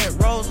 Hey, you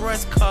went Rolls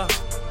Royce car.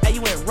 Hey,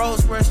 you went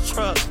Rolls Royce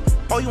truck.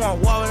 Oh, you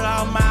want to walk with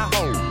all my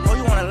hoes. Oh,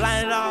 you want to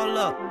line it all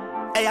up.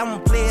 Hey, I'm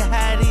gonna play it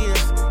how it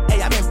is.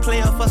 Hey, I've been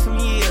playing for some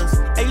years.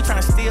 Hey, you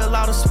tryna steal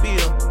all the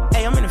spill.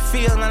 Hey, I'm in the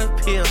field, not a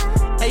pill.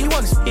 Hey, you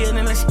want to spill,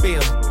 then let's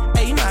spill.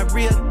 Hey, you know how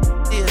real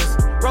is.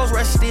 Rolls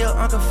Royce still,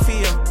 Uncle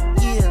Phil.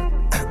 Yeah.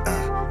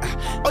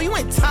 Oh, you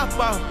went top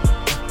off.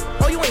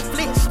 Oh, you went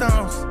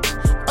Flintstones.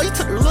 Oh, you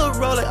took the little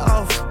roller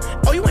off.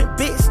 Oh, you went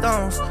big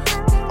stones.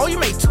 Oh, you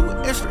made 2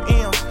 extra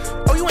M's.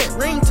 Oh, you went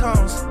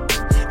ringtones.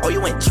 Oh, you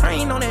went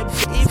train on that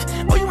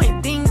bitch. Oh, you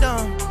went ding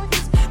dong.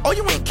 Oh,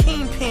 you went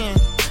kingpin.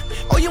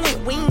 Oh, you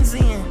went wings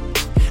in.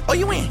 Oh,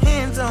 you went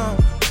hands on.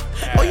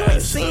 Oh, you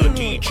ain't seen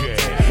it.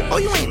 Oh,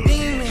 you ain't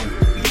demon.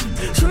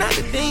 You not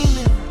the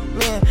demon,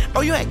 man.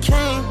 Oh, you ain't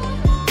Kane,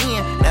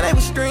 man. Now they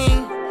was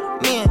string,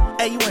 man.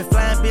 Hey, you went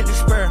flying Billy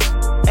Spur.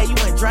 Hey, you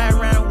went dry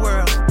around the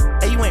world.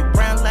 Hey, you went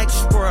brown like a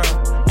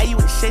squirrel. Hey, you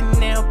went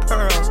Chanel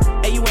pearls.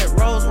 Hey, you went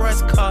Rolls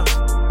Royce car.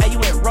 Hey, you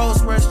went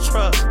Rolls Royce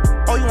truck.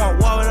 Oh, you want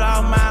to walk with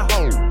all my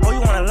hoes. Oh, you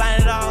want to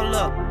line it all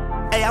up.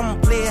 Hey, I'm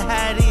gonna play it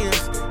how it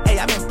is. Hey,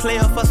 I've been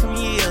playing for some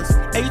years.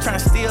 Hey, you tryna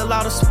steal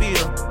all the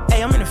spill.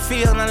 Hey, I'm in the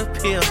field, not a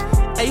pill.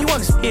 Hey, you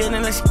want to spill,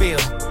 then let's spill.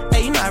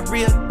 Hey, you know how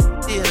real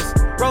is.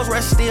 Rolls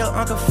Royce still,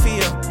 Uncle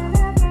Phil.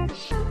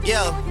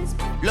 Yo,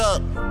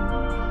 look.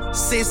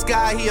 Sis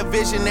guy, he a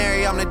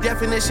visionary. I'm the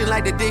definition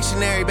like the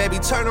dictionary. Baby,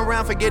 turn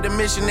around, forget the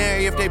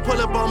missionary. If they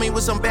pull up on me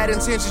with some bad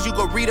intentions, you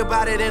go read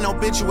about it in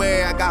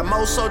obituary. I got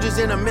most soldiers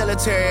in the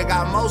military. I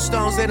got most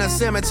stones in a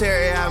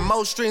cemetery. I have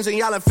most strings in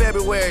y'all in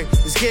February.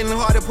 It's getting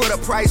hard to put a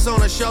price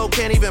on a show.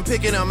 Can't even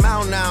pick an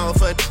amount now.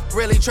 If a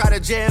really try to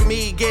jam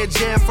me, get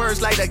jammed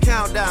first like the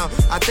countdown.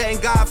 I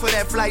thank God for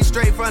that flight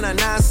straight from the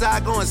 9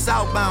 side going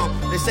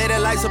southbound. They say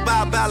that life's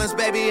about balance,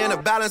 baby, and the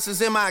balance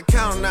is in my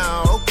account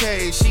now.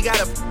 Okay, she got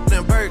a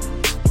f***ing Burt.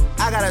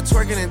 I got her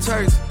twerking in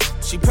Turks.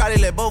 She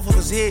probably let both of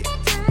us hit.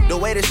 The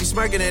way that she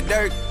smirking in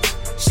dirt.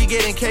 She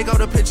getting cake on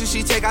the picture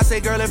she take. I say,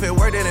 girl, if it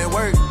worked, then it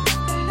worked.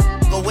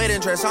 Go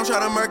wedding dress, I'm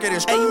trying to murk it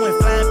and Hey, you went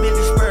flying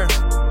Billy Spur.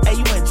 Hey,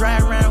 you went dry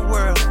around the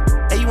world.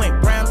 Hey, you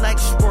went brown like a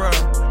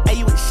squirrel. Hey,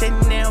 you went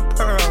Chanel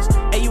pearls.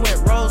 Hey, you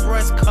went Rolls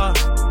Royce car.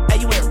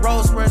 Hey, you went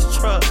Rolls Royce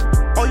truck.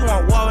 Oh, you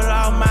want to walk with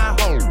all my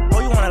hoes. Oh,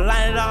 you want to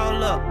line it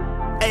all up.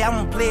 Hey, I'm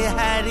gonna play it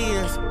how it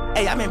is.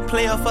 Hey, I've been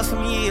playing for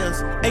some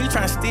years. Hey, you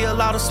tryna steal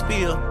all the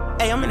spill.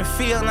 Hey, I'm in the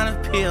field, not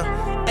a pill.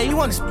 Hey, you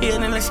want to spill,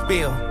 then let's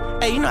spill.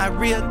 Hey, you know how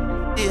real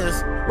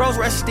is. Rolls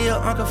Royce still,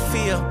 Uncle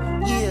Phil.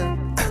 Yeah.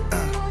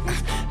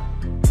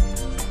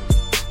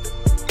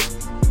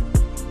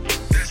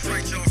 That's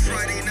right, y'all.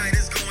 Friday night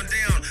is going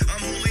down. I'm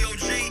Julio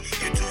G.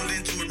 You're tuned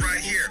into it right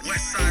here.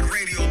 Westside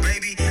Radio,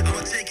 baby. I'm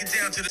gonna take it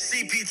down to the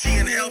CPT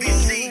and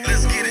LBC.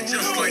 Let's get it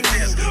just like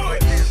this.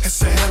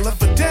 It's a hell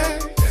of a day.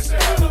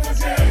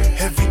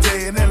 Every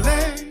day in LA.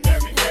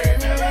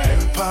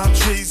 Palm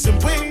trees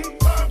and weed.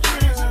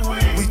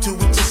 We do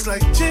it just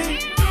like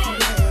G.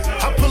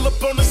 I pull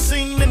up on the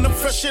scene and I'm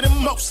fresher than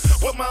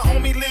most. With my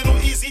homie Little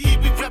Easy E,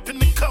 we reppin'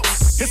 the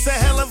coast. It's a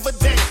hell of a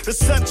day. The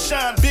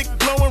sunshine, big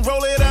blowin',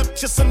 roll it up.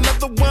 Just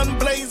another one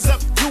blaze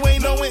up. You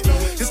ain't know it.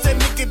 It's that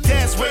nigga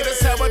dance way.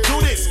 That's how I do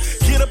this.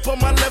 Get up on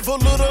my level,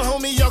 little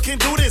homie, y'all can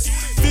do this.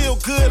 Feel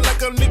good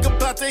like a nigga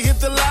about to hit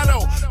the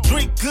lotto.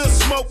 Drink good,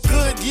 smoke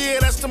good, yeah,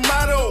 that's the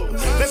motto.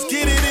 Let's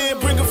get it in,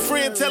 bring a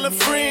friend, tell a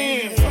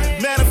friend.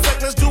 Matter of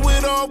fact, let's do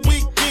it all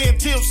weekend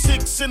till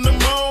 6 in the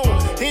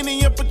morning.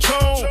 Henny and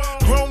Patron,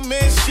 grown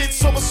man shit,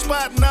 so a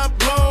spot not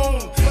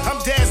blown.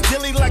 I'm Dash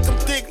Dilly like I'm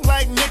thick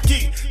like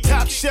Nicky.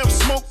 Top shelf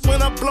smoke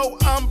when I blow,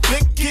 I'm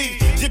picky.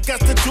 You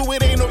got to do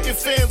it, ain't no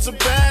ifs, ands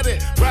about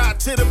it. Ride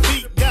to the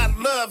beat, got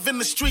love in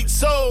the street,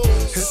 so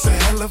it's a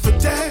hell of a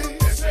day.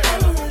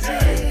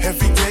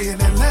 Every day in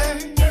LA.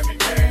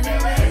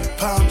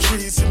 Palm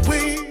trees and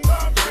weed.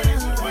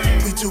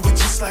 We do it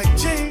just like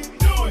G.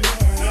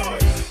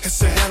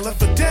 It's a hell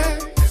of a day.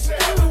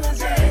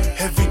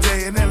 Every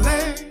day in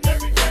LA.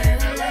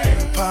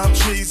 Palm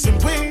trees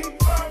and weed.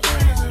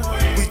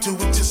 We do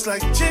it just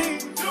like G.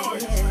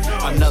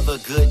 Another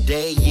good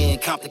day in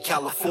Compton,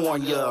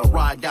 California.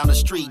 Ride down the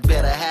street,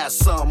 better have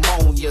some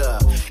on ya.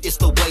 It's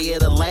the way of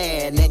the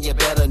land, and you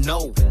better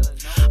know.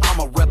 I'm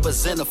a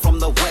representative from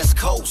the West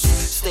Coast.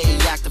 Stay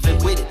active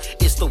and with it,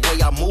 it's the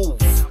way I move.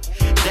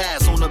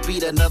 Daz on the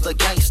beat, another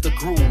gangster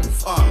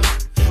groove.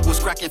 Was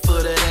cracking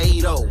for the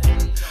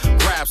 8-0.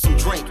 Grab some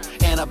drink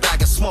and a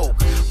bag of smoke.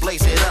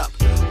 Blaze it up,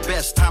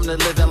 best time to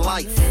live in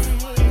life.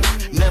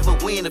 Never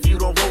win if you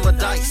don't roll a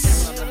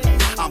dice.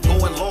 I'm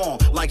going long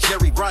like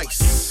Jerry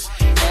Rice,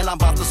 and I'm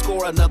about to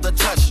score another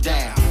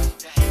touchdown.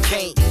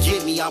 Can't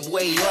get me, I'm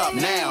way up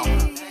now.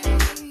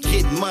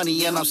 Getting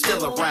money and I'm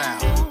still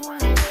around.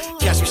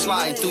 Catch me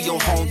sliding through your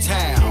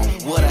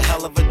hometown. What a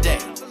hell of a day.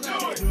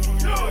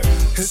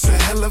 It's a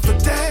hell of a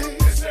day.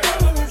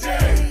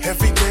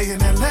 Every day in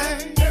LA.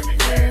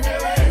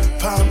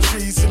 Palm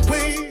trees and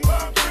weed.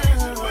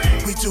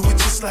 We do it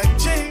just like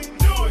G.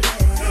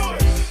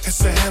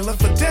 It's a hell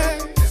of a day.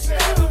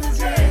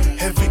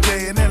 Every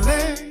day in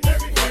LA.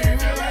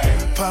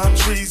 Palm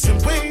trees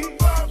and weed.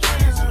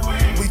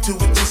 We do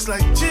it just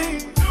like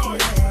G.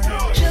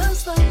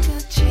 Just like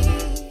a G.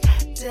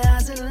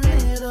 Does it a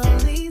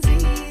little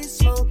easy.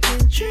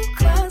 Smoking true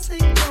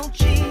classic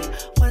OG.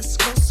 West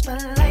Coast for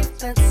life,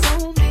 that's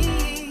on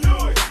me.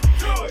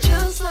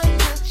 Just like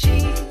a G.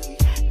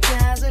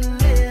 Does it a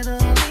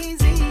little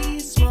easy.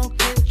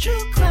 Smoking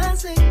true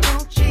classic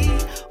OG.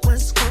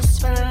 West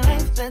Coast for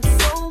life,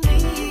 that's on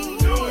me.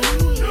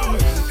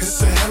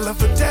 It's a hell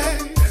of a day.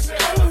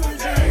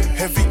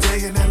 Every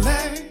day in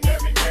LA.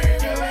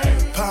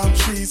 Palm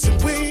trees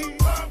and weed.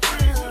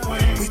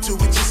 We do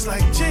it just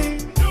like G.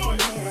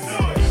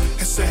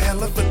 It's a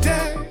hell of a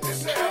day.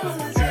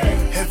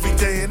 Every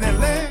day in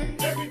LA.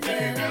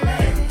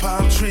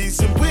 Palm trees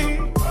and weed.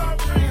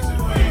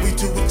 We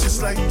do it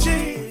just like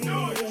G.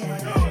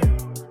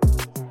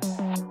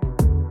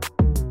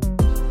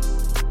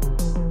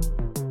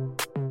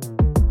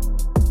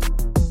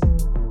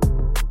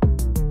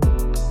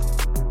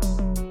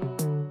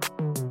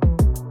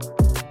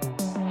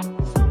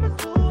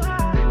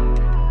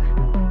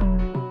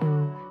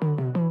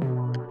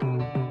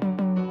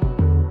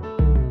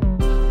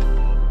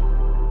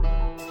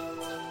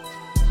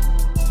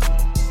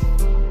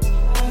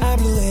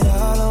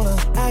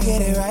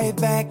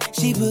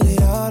 She put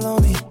it all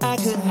on me, I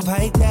couldn't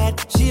fight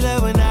that. She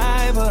love when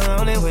I put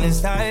on it when it's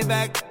tied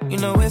back. You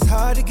know it's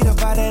hard to get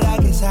up out that I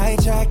get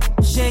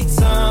sidetracked. Shake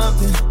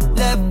something,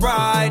 left,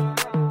 right,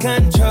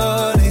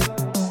 control it.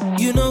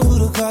 You know who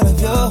to call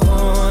if you're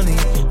horny.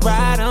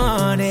 Ride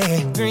on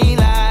it, green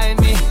light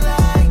me.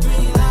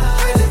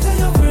 I just tell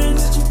your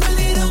friends that you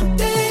really don't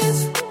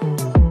dance,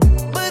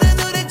 but I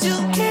know that you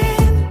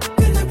can.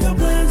 Clean up your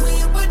plans when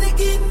you're about to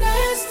get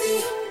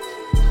nasty.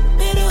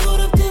 Better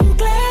hold up them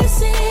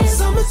glasses.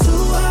 Summer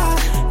too hot,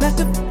 not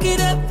to fuck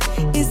it up.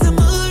 Is the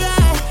mood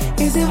right?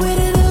 Is it wet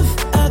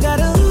enough? I got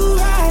a new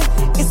ride.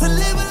 It's a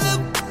level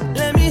up.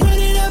 Let me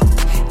hit it up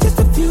just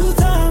a few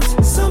times.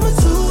 Summer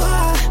too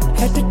hot,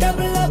 had to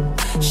double up.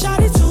 Shot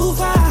it too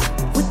far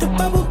with the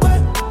bubble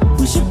butt.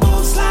 We should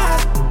both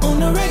slide on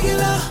the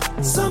regular.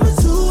 Summer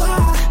too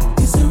hot,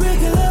 it's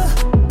irregular.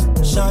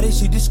 Shawty,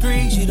 she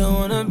discreet, she don't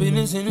want her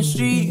business in the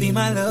street. Be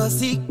my little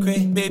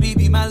secret, baby,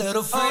 be my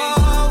little freak.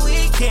 All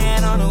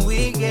weekend on a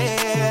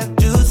weekend,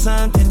 do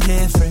something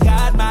different.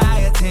 Got my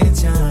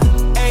attention.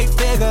 8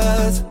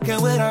 figures,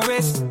 come with a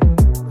wrist.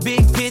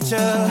 Big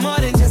picture, more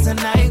than just a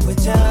night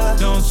with ya.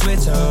 Don't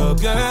switch up,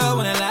 girl,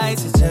 when the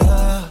lights hit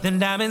ya. Them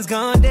diamonds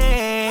gon'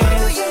 dance. I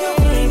know you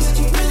think that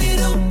you really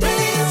don't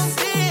dance,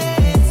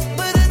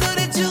 but I know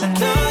that you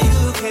can. I know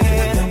you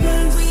can. The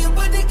ones when you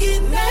about to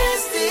get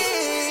nasty.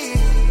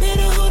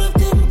 Better hold up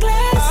them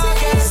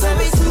glasses.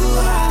 Summer too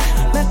hot,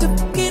 not to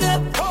fuck it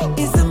up.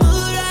 Is the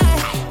mood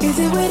right? Is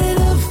it wet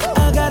enough?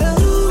 I got a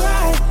new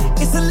ride.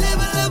 It's a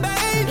level up,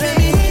 baby. Let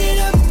me hit it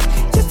up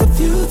just a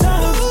few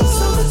times.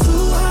 Summer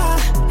too hot,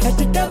 had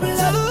to double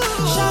up.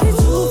 Shot it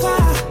too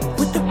far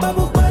with the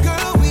bubble butt.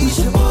 Girl, we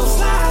should both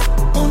slide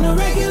on the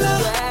regular.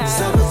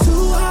 Summer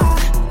too hot,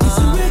 it's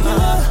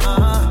irregular.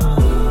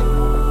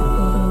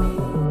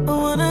 I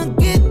wanna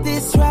get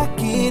this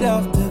rocket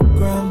off the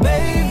ground,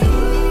 baby.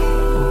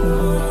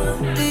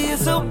 You're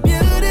so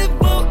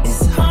beautiful,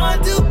 it's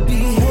hard to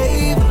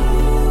behave.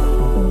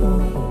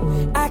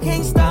 I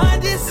can't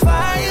start this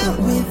fire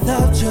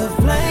without your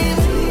flame.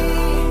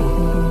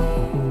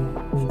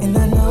 And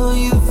I know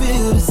you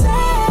feel the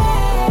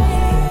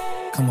same.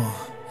 Come on,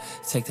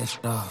 take that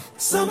shit off.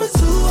 Summer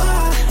too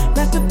hot,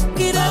 not to fuck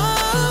it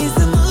up. Is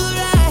the mood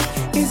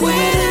right? Is it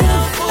wet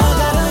enough? I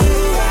got a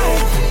new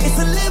ride. It's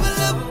a level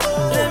up.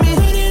 Let me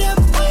hit it up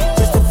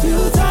just a few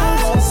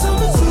times.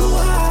 Summer too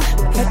hot,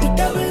 had to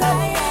double up.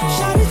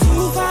 Shot it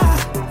too far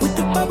with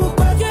the bubble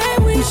butt.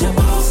 We should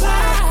both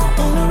slide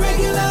on the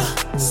regular.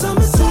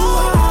 Summer too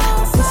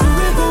hot, it's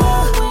irregular.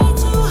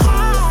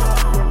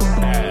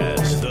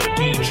 As the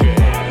DJ.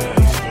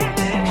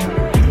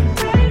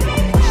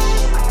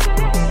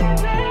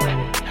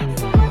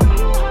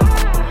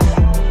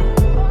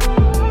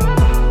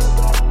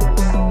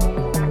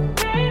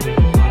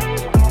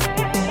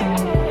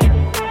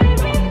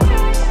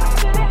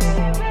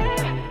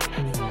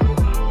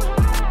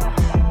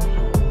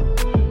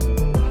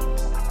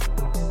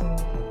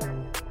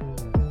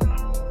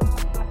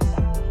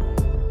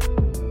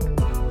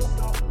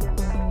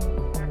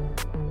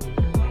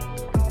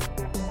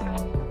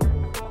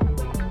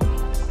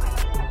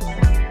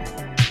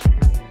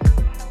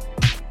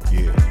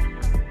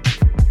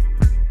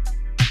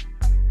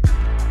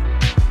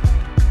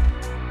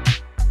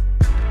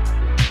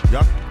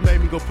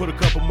 put a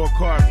couple more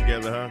cards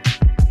together, huh?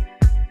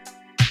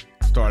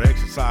 Start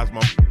exercising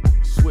my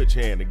switch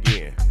hand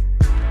again.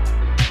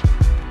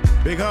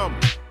 Big homie.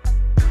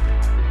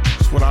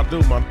 That's what I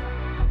do, man.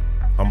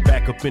 I'm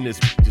back up in this,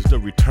 just the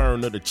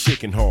return of the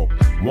chicken hawk.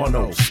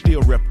 1-0,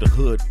 still rep the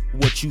hood,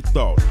 what you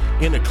thought?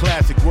 In a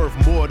classic worth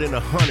more than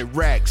 100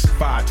 racks.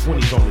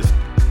 520s on this,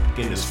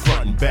 in this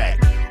front and back.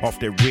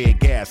 Off that red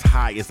gas,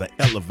 high as an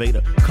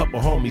elevator. Couple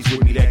homies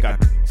with me that got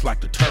it's like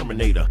the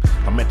Terminator.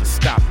 I'm at the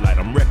stoplight,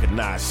 I'm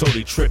recognized, so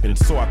they tripping.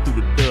 So I threw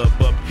the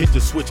dub up, hit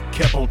the switch,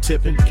 kept on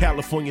tipping.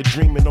 California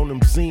dreaming on them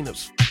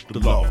Zeniths, the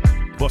law.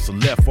 Bust a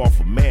left off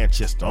of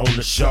Manchester on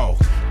the show.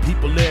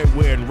 People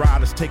everywhere and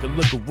riders take a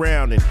look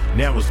around, and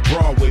now it's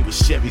Broadway with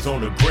Chevys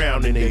on the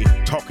ground, and they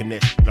talking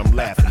that shit. I'm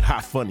laughing.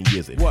 How funny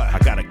is it? What? I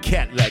got a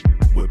Cadillac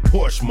with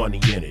Porsche money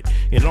in it,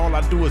 and all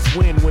I do is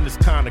win when it's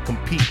time to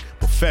compete.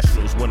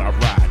 Professionals when I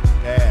ride,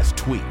 ass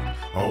tweet.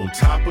 On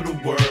top of the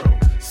world,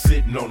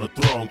 sitting on the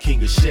throne,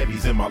 king of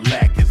Chevys, and my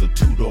lack is a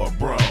two-door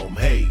Brougham.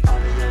 Hey,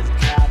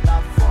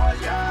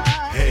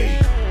 hey,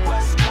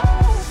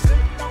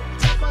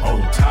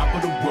 on top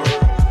of the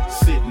world,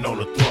 sitting on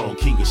the throne,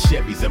 king of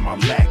Chevys, and my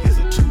lack is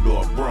a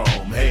two-door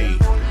Brougham. Hey,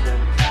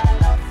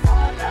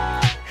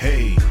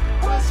 hey,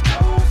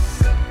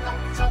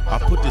 I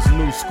put this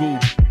new school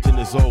in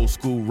this old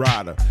school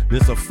rider.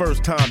 This her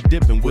first time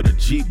dipping with a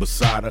Jeep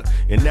beside her.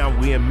 And now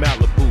we in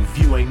Malibu,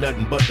 view ain't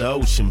nothing but the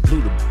ocean.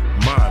 Blew the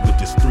mind with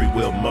this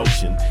three-wheel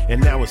motion.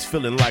 And now it's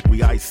feeling like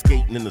we ice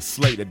skating in the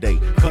sleigh today.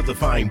 Cause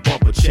if I ain't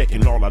bumper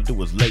checking, all I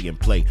do is lay and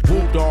play.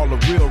 Whooped all the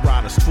real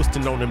riders,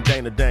 twisting on them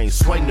Dana Danes.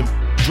 Swing them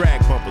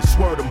drag bumpers,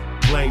 swerve them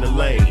lane to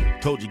lane.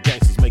 Told you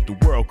gangsters make the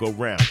world go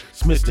round.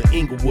 It's Mr.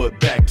 Inglewood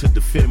back to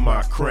defend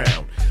my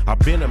crown. I've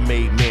been a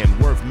made man,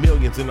 worth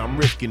millions, and I'm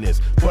risking this.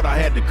 But I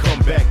had to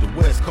come back, the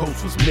West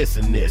Coast was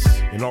missing this.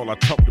 And all I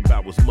talked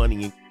about was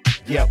money and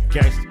yep,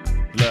 gangster,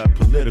 blood,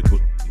 political,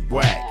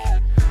 whack.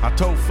 I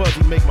told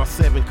Fuzzy make my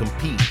 7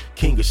 compete.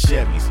 King of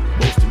Chevys,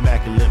 most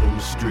immaculate on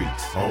the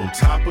streets. On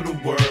top of the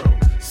world,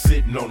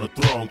 sitting on the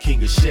throne,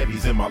 king of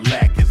Chevys, and my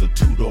lack is a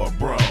two-door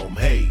Brougham.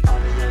 Hey,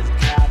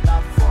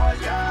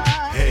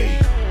 hey,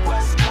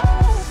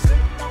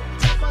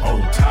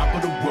 on top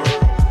of the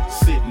world,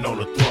 sitting on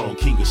the throne,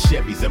 king of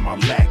Chevys, and my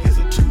lack is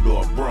a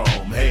two-door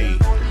Brougham. Hey,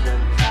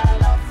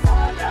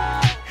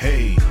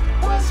 hey,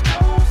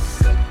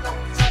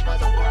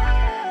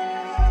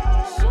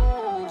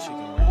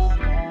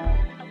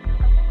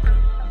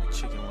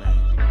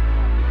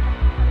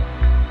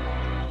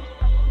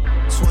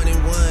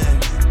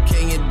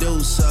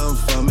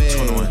 something for me.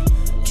 21.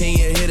 Can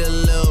you hit a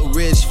little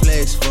rich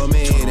flex for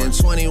me? 21. Then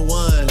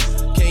 21,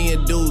 can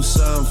you do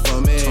something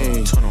for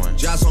me? 21.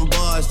 Drop some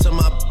bars to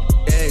my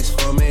ex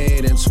for me.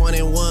 Then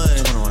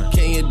 21,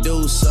 can you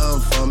do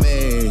something for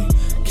me?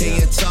 Can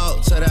you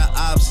talk to the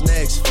ops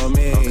next for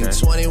me? Okay.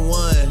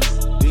 21,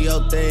 do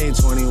your thing.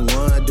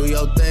 21, do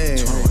your thing.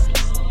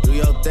 21. Do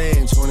your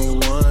thing.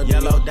 21,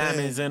 yellow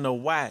diamonds in the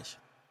watch.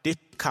 This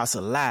costs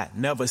a lot.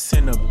 Never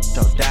send a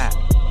or die.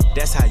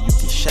 That's how you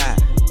get shot.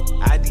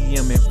 I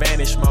DM in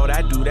vanish mode,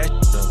 I do that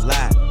a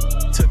lot.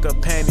 Took her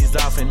panties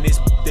off and this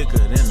thicker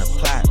than a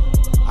plot.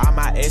 All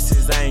my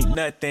S's ain't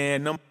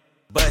nothing, them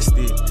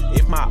busted.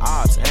 If my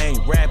ops ain't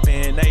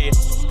rapping, they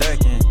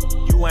ducking.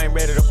 You ain't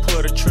ready to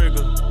pull the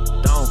trigger,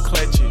 don't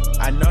clutch it.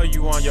 I know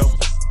you on your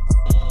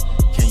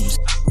can you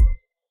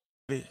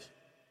bitch?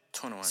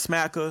 21.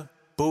 Smack her,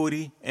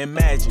 booty, and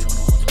magic.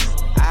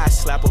 I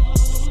slap her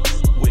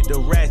with the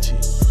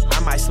ratchet. I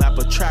might slap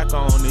a track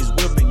on this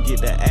whip and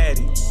get the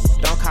addy.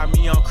 Don't call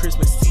me on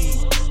Christmas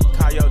Eve.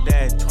 Call your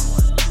dad.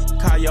 21.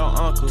 Call your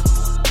uncle.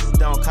 21.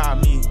 Don't call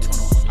me.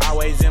 21.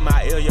 Always in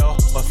my ear, yo,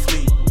 a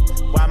fleet.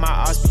 Why my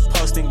ops be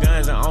posting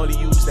guns and only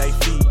use they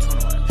feet?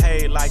 21.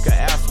 Hey, like an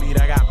athlete,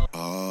 I got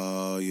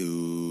all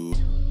you.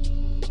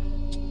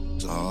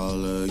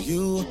 All of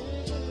you.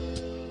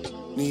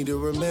 Need to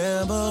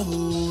remember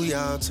who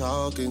y'all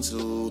talking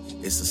to.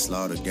 It's the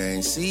Slaughter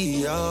Gang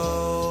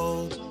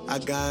CEO. I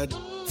got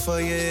for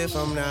you if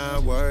I'm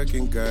not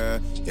working, girl.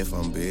 If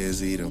I'm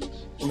busy, then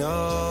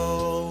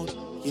no.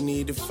 You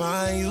need to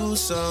find you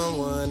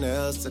someone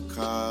else to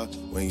call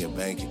when your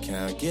bank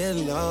account get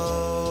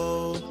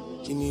low.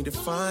 You need to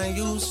find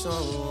you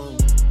someone.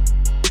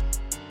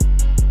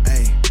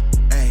 Hey,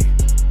 hey,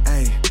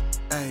 hey,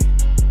 hey,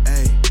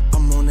 hey.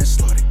 I'm on that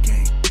Slaughter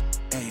Gang.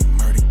 Hey,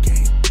 murder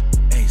gang.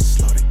 Hey,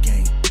 Slaughter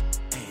Gang.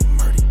 Hey,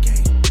 murder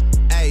gang.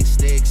 Hey,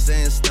 sticks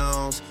and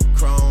stones,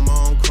 chrome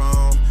on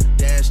chrome.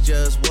 That's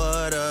just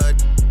what on.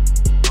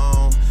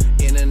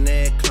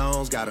 Internet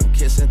clones got them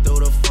kissing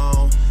through the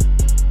phone.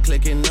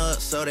 Clicking up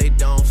so they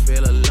don't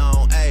feel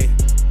alone. Ayy,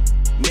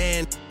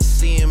 man,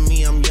 seeing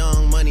me, I'm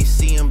young money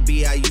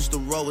CMB. I used to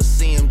roll with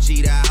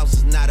CMG. The house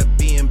is not a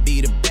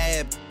B&B. The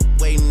bad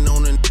waiting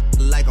on a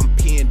like I'm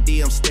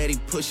P&D. I'm steady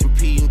pushing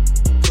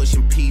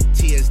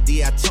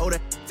PTSD. I told her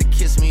to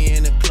kiss me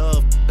in the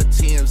club. The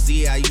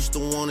TMZ. I used to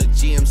want a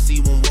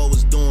GMC when what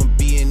was doing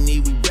B&E.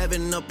 We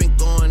revving up and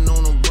going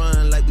on a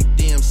run like we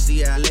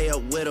DMC. I lay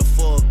up with her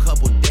for a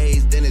couple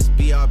days, then it's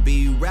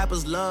BRB.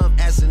 Rappers love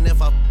asking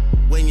if I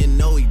when you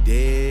know he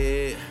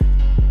did.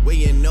 When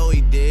you know he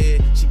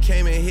did. She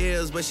came in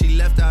heels, but she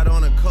left out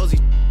on a cozy.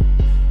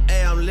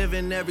 Hey, I'm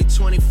living every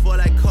 24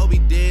 like Kobe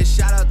did.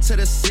 Shout out to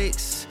the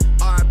 6,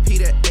 RIP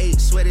to 8.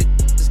 Swear it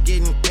is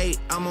getting 8.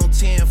 I'm on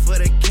 10 for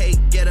the cake.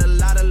 Get a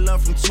lot of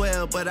love from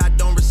 12, but I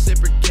don't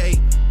reciprocate.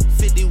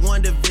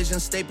 51 division,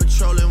 stay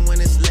patrolling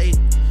when it's late.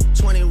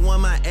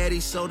 21 my Eddie,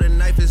 so the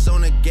knife is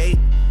on the gate.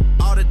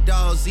 All the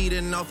dogs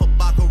eating off a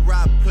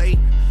Baccarat plate.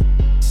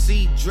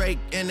 See Drake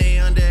and they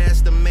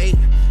underestimate.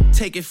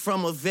 Take it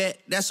from a vet,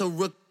 that's a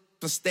rook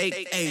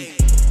mistake. Ayy.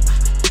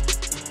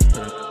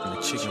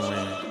 Chicken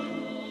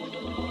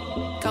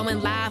wing.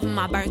 Going live on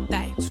my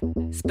birthday.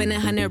 Spending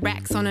 100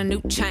 racks on a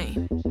new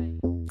chain.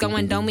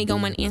 Going domey,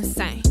 going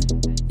insane.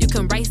 You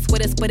can race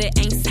with us, but it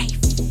ain't safe.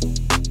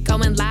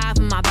 Going live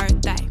on my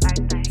birthday.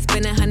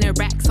 Spending 100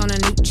 racks on a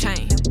new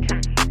chain.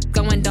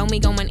 Going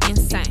domey, going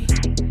insane.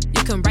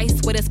 You can race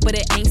with us, but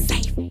it ain't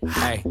safe.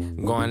 Hey,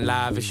 going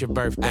live, it's your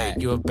birthday.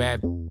 You a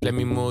bad, let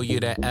me move you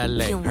to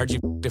LA. Heard you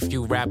a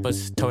few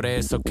rappers, told her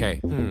it's okay.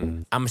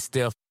 I'ma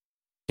still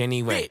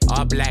anyway.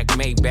 All black,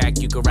 Maybach,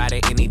 you can ride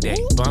it any day.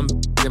 Bum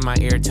in my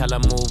ear, tell her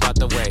move out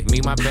the way. Me,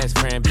 my best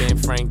friend, Ben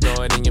Frank,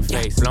 throw it in your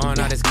face. Blowing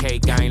all this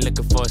cake, I ain't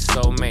looking for a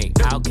soulmate.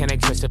 How can I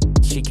trust her?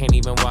 She can't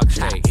even walk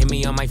straight. Hit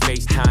me on my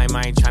FaceTime,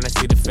 I ain't tryna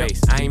see the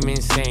face. I'm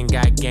insane,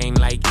 got game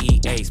like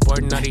EA.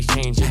 Sporting all these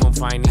chains, you gon'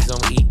 find these on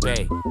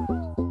eBay.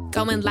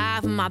 Going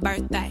live on my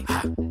birthday.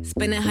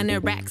 Spending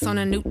 100 racks on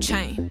a new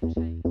chain.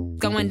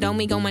 Going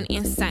domey, going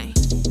insane.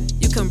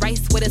 You can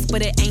race with us,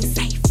 but it ain't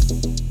safe.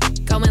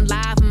 Going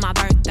live on my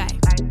birthday.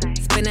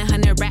 Spending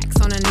 100 racks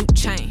on a new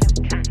chain.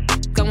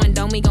 Going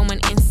domey, going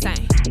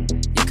insane.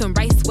 You can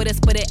race with us,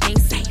 but it ain't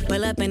safe.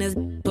 Pull up in his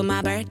for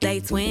my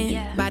birthday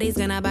twin. Body's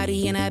gonna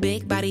body in a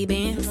big body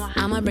Benz.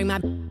 I'ma bring my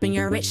and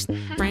your rich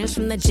friends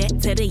from the jet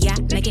to the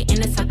yacht. Naked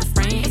in the south of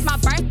France. It's my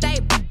birthday,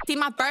 see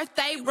my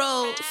birthday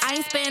rules. I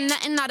ain't spend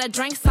nothing, all the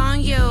drinks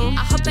on you.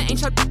 I hope it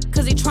ain't your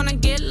cause he tryna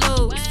get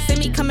loose. See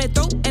me coming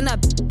through in a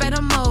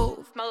better move.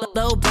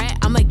 Little brat,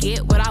 I'ma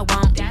get what I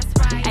want. That's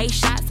right. 8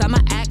 shots, I'ma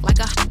act like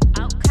a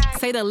okay.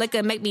 Say the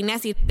liquor make me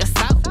nasty, the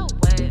soap.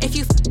 If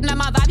you f***ing up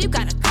my vibe, you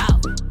gotta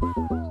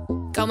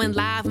go. Going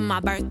live on my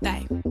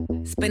birthday.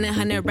 Spending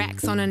 100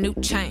 racks on a new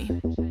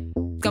chain.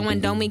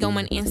 Going domey,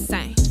 going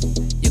insane.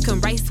 You can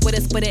race with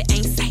us, but it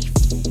ain't safe.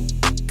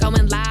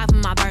 Going live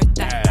on my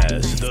birthday.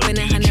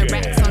 Spending 100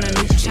 racks on a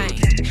new chain.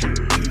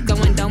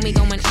 Going domey,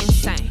 going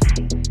insane.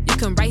 You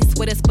can race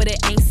with us, but it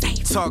ain't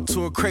safe. Talk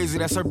to her crazy,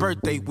 that's her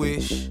birthday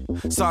wish.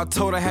 So I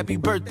told her happy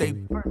birthday.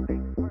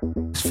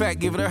 Fat,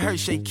 give it a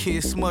Hershey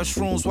kiss.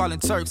 Mushrooms while in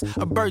Turks,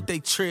 a birthday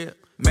trip.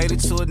 Made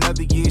it to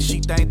another year, she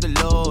thanked the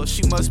Lord.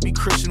 She must be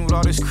Christian with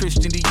all this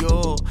Christian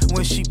Dior.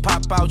 When she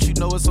pop out, you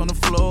know it's on the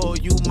floor.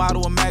 You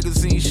model a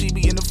magazine, she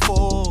be in the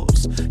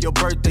Forbes. Your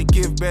birthday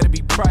gift better be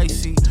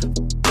pricey.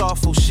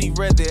 Thoughtful, she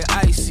red, they're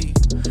icy.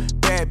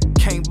 Bad,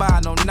 can't buy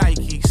no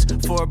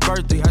Nikes. For her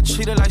birthday, I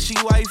treat her like she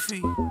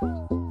wifey.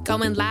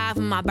 Going live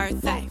on my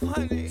birthday.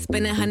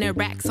 Spending 100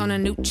 racks on a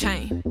new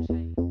chain.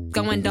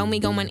 Going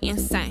domey, going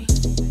insane.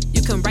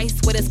 You can race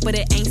with us, but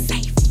it ain't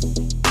safe.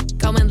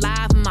 Going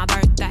live on my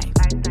birthday.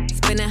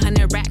 Spending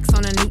 100 racks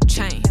on a new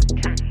chain.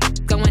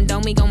 Going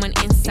domey, going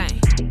insane.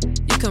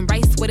 You can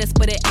race with us,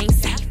 but it ain't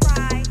safe.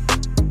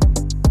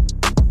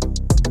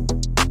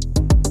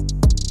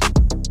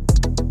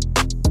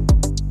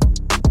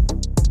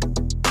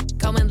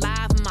 Going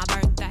live on my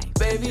birthday.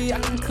 Baby, I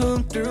can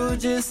come through,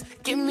 just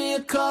give me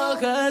a call.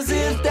 Cause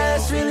if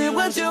that's really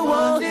what you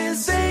want, then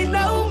say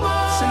no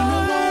more. Say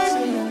no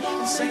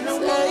more. Say no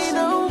more. Say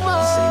no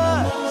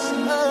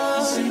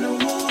more. Say no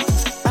more.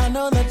 I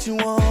know that you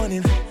want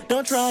it.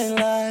 Don't try and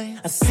lie.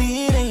 I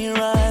see it in your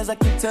eyes. I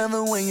can tell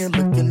the way you're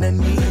looking at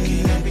me.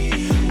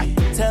 I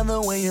can tell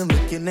the way you're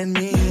looking at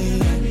me.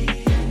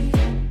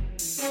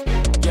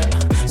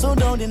 Yeah. So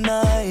don't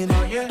deny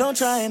it. Don't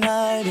try and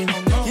hide it.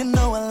 You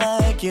know I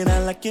like it. I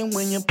like it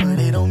when you put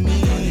it on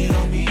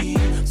me.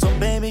 So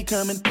baby,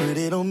 come and put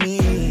it on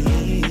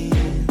me.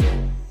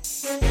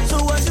 So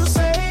what you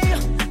say?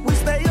 We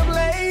stay up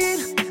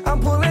late. I'm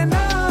pulling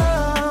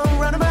up,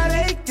 round about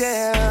 8,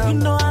 yeah. You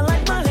know I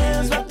like my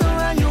hands wrapped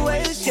around your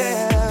waist,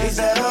 yeah. Is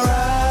that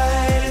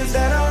alright? Is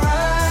that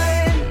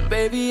alright?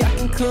 Baby, I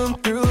can come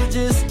through,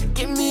 just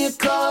give me a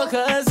call.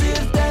 Cause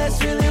if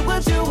that's really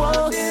what you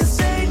want, then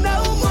say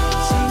no more.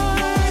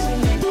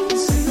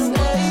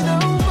 Say no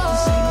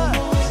more.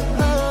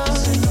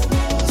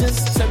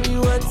 Just tell me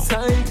what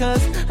time,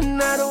 cause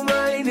I don't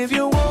mind if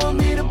you want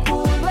me to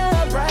pull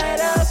up right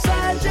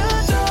outside your door.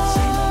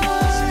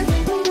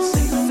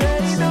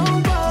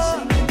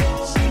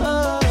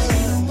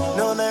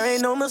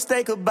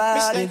 Mistake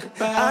about it.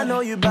 I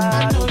know you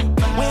about it.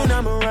 When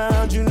I'm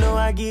around, you know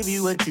I give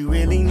you what you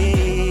really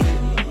need.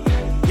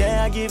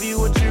 Yeah, I give you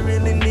what you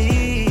really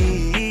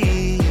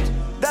need.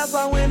 That's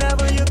why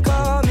whenever you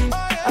call me,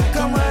 I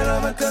come right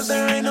over, cause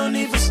there ain't no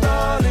need for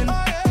stalling.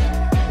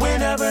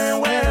 Whenever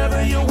and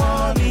wherever you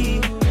want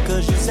me,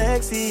 cause you're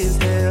sexy as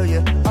hell,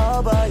 yeah.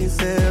 All by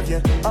yourself,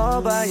 yeah.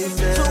 All by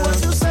yourself. So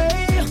what you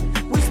say?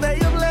 We stay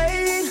up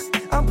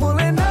late. I'm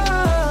pulling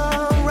up.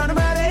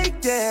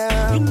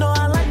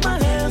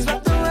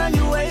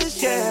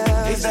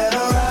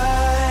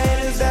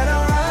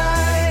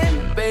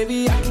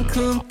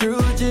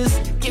 through,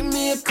 just give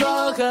me a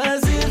call.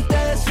 Cause if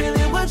that's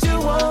really what you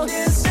want,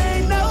 then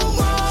say no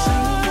more.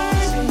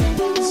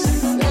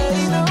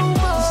 Say no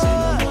more.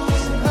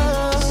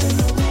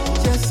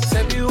 Just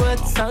tell me what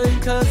time,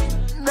 cause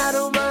I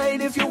don't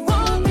mind if you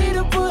want me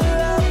to pull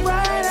up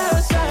right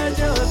outside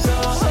your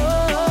door.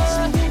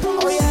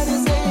 Oh yeah,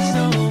 this ain't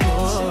no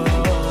more.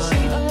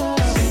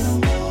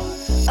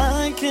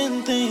 I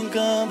can think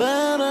of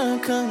better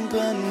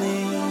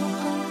company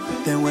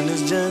than when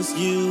it's just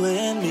you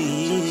and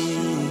me.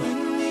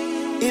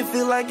 It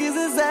feel like it's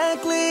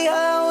exactly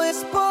how it's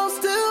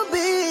supposed to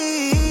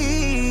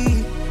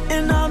be.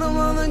 And all them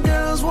other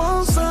girls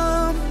want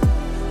some,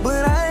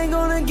 but I ain't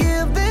gonna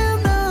give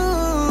them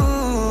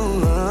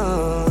none.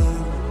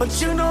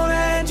 But you know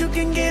that you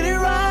can get it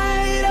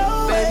right,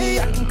 oh baby,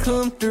 I can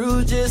come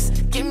through,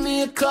 just give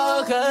me a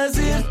call. Cause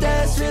if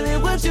that's really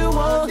what you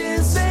want,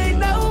 then say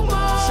no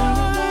more.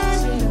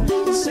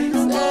 Say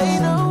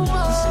no more.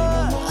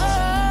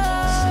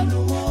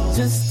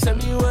 Just tell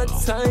me what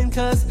time,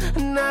 cause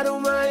I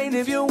don't mind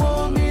if you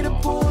want me to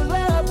pull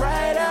up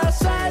right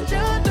outside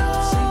your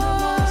door.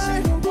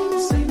 Say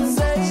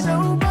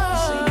no more.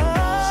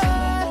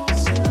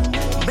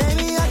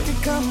 Baby, I can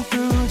come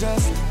through,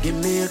 just give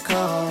me a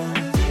call.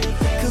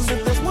 Cause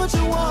if that's what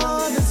you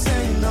want, then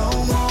say no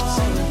more.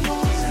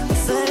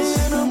 Say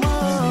no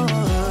more.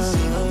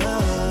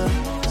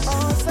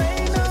 Oh, say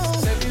no.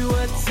 Tell me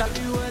what.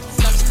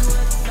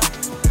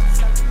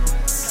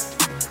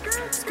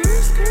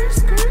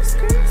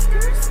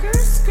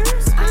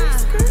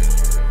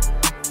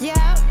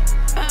 Yeah,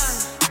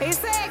 it's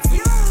sexy.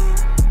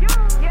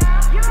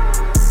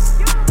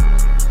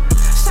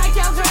 Shake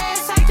your dress,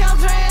 shake your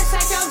dress,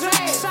 shake your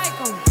dress. Shake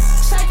 'em.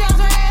 Shake your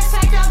dress,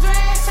 shake your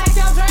dress, shake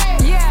your dress.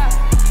 Yeah.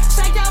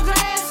 Shake your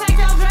dress, shake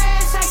your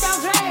dress, shake your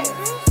dress.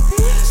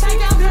 Shake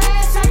your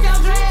dress, shake your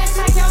dress,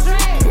 shake your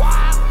dress.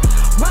 Wow.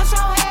 Bust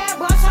your head,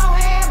 bust your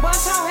head,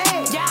 bust your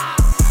head. Yeah.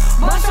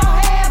 Bust your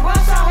head,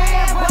 bust your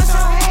head, bust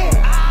your head.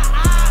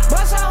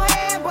 Bust your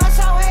head, bust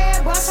your head,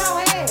 bust your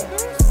head.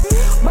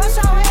 Bust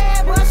your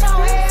head, bust your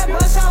head,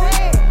 bust your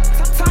head.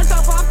 Turned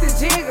up off the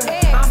jigger.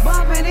 I'm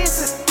bumping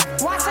this.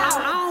 Watch out,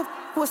 I don't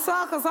with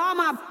suckers. All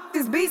my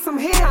bitches be some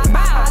hitters.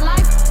 I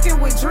like f***ing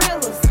with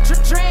drillers.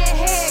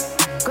 Dreadhead,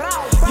 go.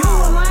 You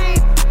a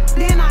lame,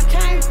 then I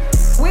can't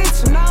with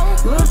you, no.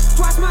 Look,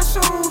 watch my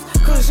shoes,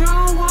 cause you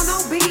don't want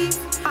no beef.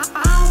 I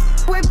don't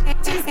with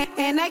bitches,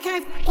 and they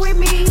can't with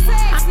me. I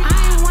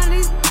ain't one of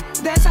these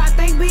that y'all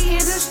think be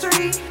in the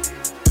street.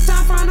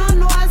 I'm from the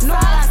north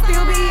side, I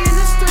still be in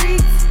the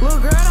streets. Little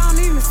girl don't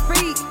even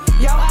speak.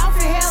 Your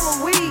outfit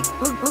hella weak.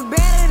 Look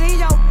better than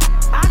your.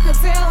 I could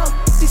tell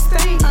she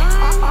stink.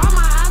 All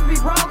my eyes be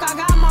broke. I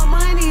got more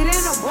money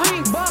than a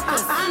brink.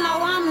 I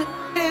know I'm the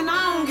and I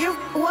don't give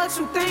what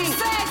you think.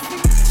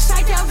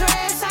 Shake your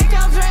dress, shake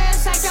your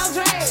dress, shake your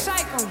dress.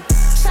 Shake 'em.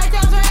 Shake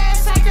your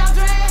dress, shake your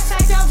dress,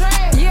 shake your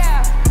dress.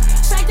 Yeah.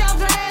 Shake your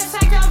dress,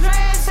 shake your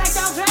dress, shake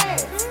your dress.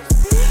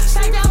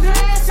 Shake your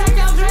dress, shake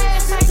your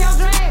dress, shake your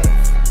dress.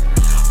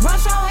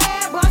 Bust your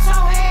head, bust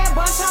your head,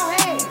 bust your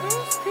head.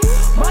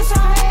 Bust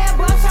your head,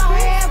 bust your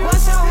head,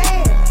 bust your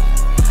head.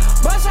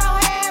 Bust your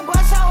head,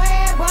 bust your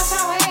head, bust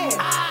your head.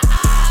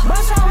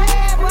 Bust your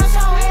head, bust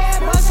your head,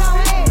 bust your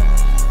head.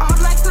 All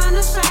black on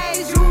the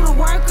shades, you the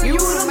worker, you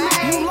the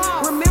maid.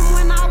 Remember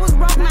when I was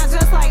broke, not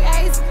just like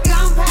Ace,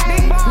 I'm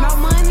paid. No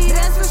money,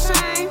 that's a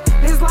shame.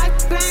 This life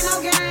ain't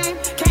no game.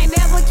 Can't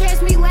never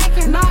catch me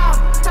lacking, no.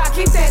 So I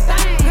keep that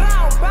thing.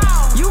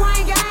 You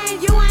ain't gang,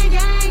 you ain't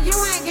gang, you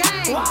ain't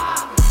gang.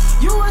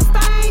 You a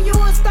stain, you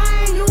a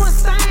stain, you a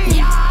stain.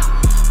 Yeah.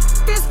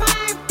 This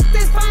fame,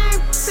 this fame,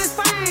 this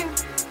fame.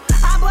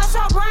 I bust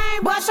your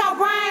brain, bust your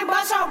brain,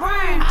 bust your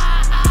brain.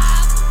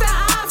 The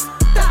ops,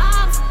 the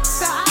ops,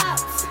 the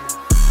ops.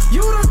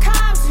 You the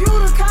cops, you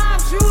the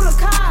cops, you the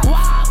cops.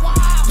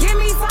 Give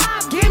me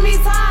top, give me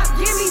top,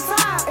 give me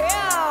top.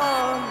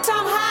 Yeah.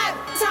 Some hot,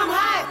 some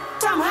hot,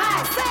 some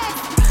hot.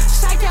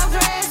 Shake your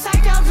dress,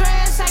 shake your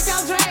dress, shake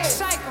your dress.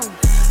 Shake 'em.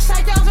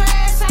 Shake your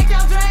dress, shake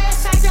your dress,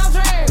 shake your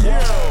dress.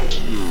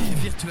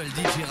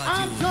 VirtualDJ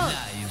Radio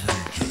live.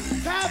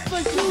 Time for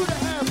you to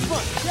have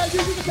fun. Yeah,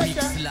 you can take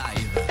that.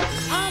 Live.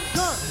 I'm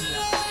done.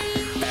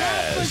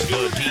 As the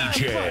DJ.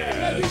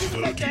 As the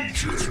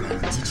DJ.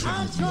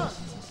 I'm done.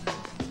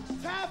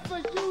 Time for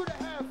you to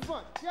have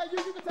fun. Yeah, you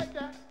can take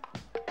that.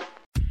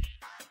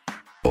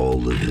 All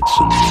the hits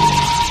and more.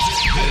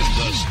 This is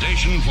the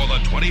station for the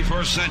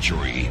 21st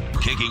century,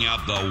 kicking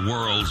out the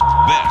world's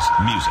best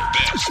music.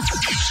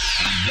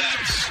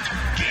 That's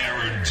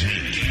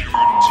guaranteed.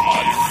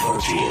 On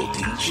Virtual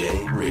DJ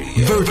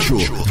Radio.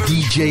 Virtual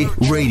DJ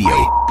Radio.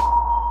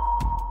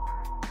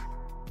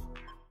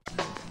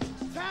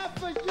 Time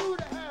for you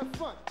to have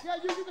fun. Yeah,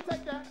 you can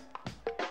take that.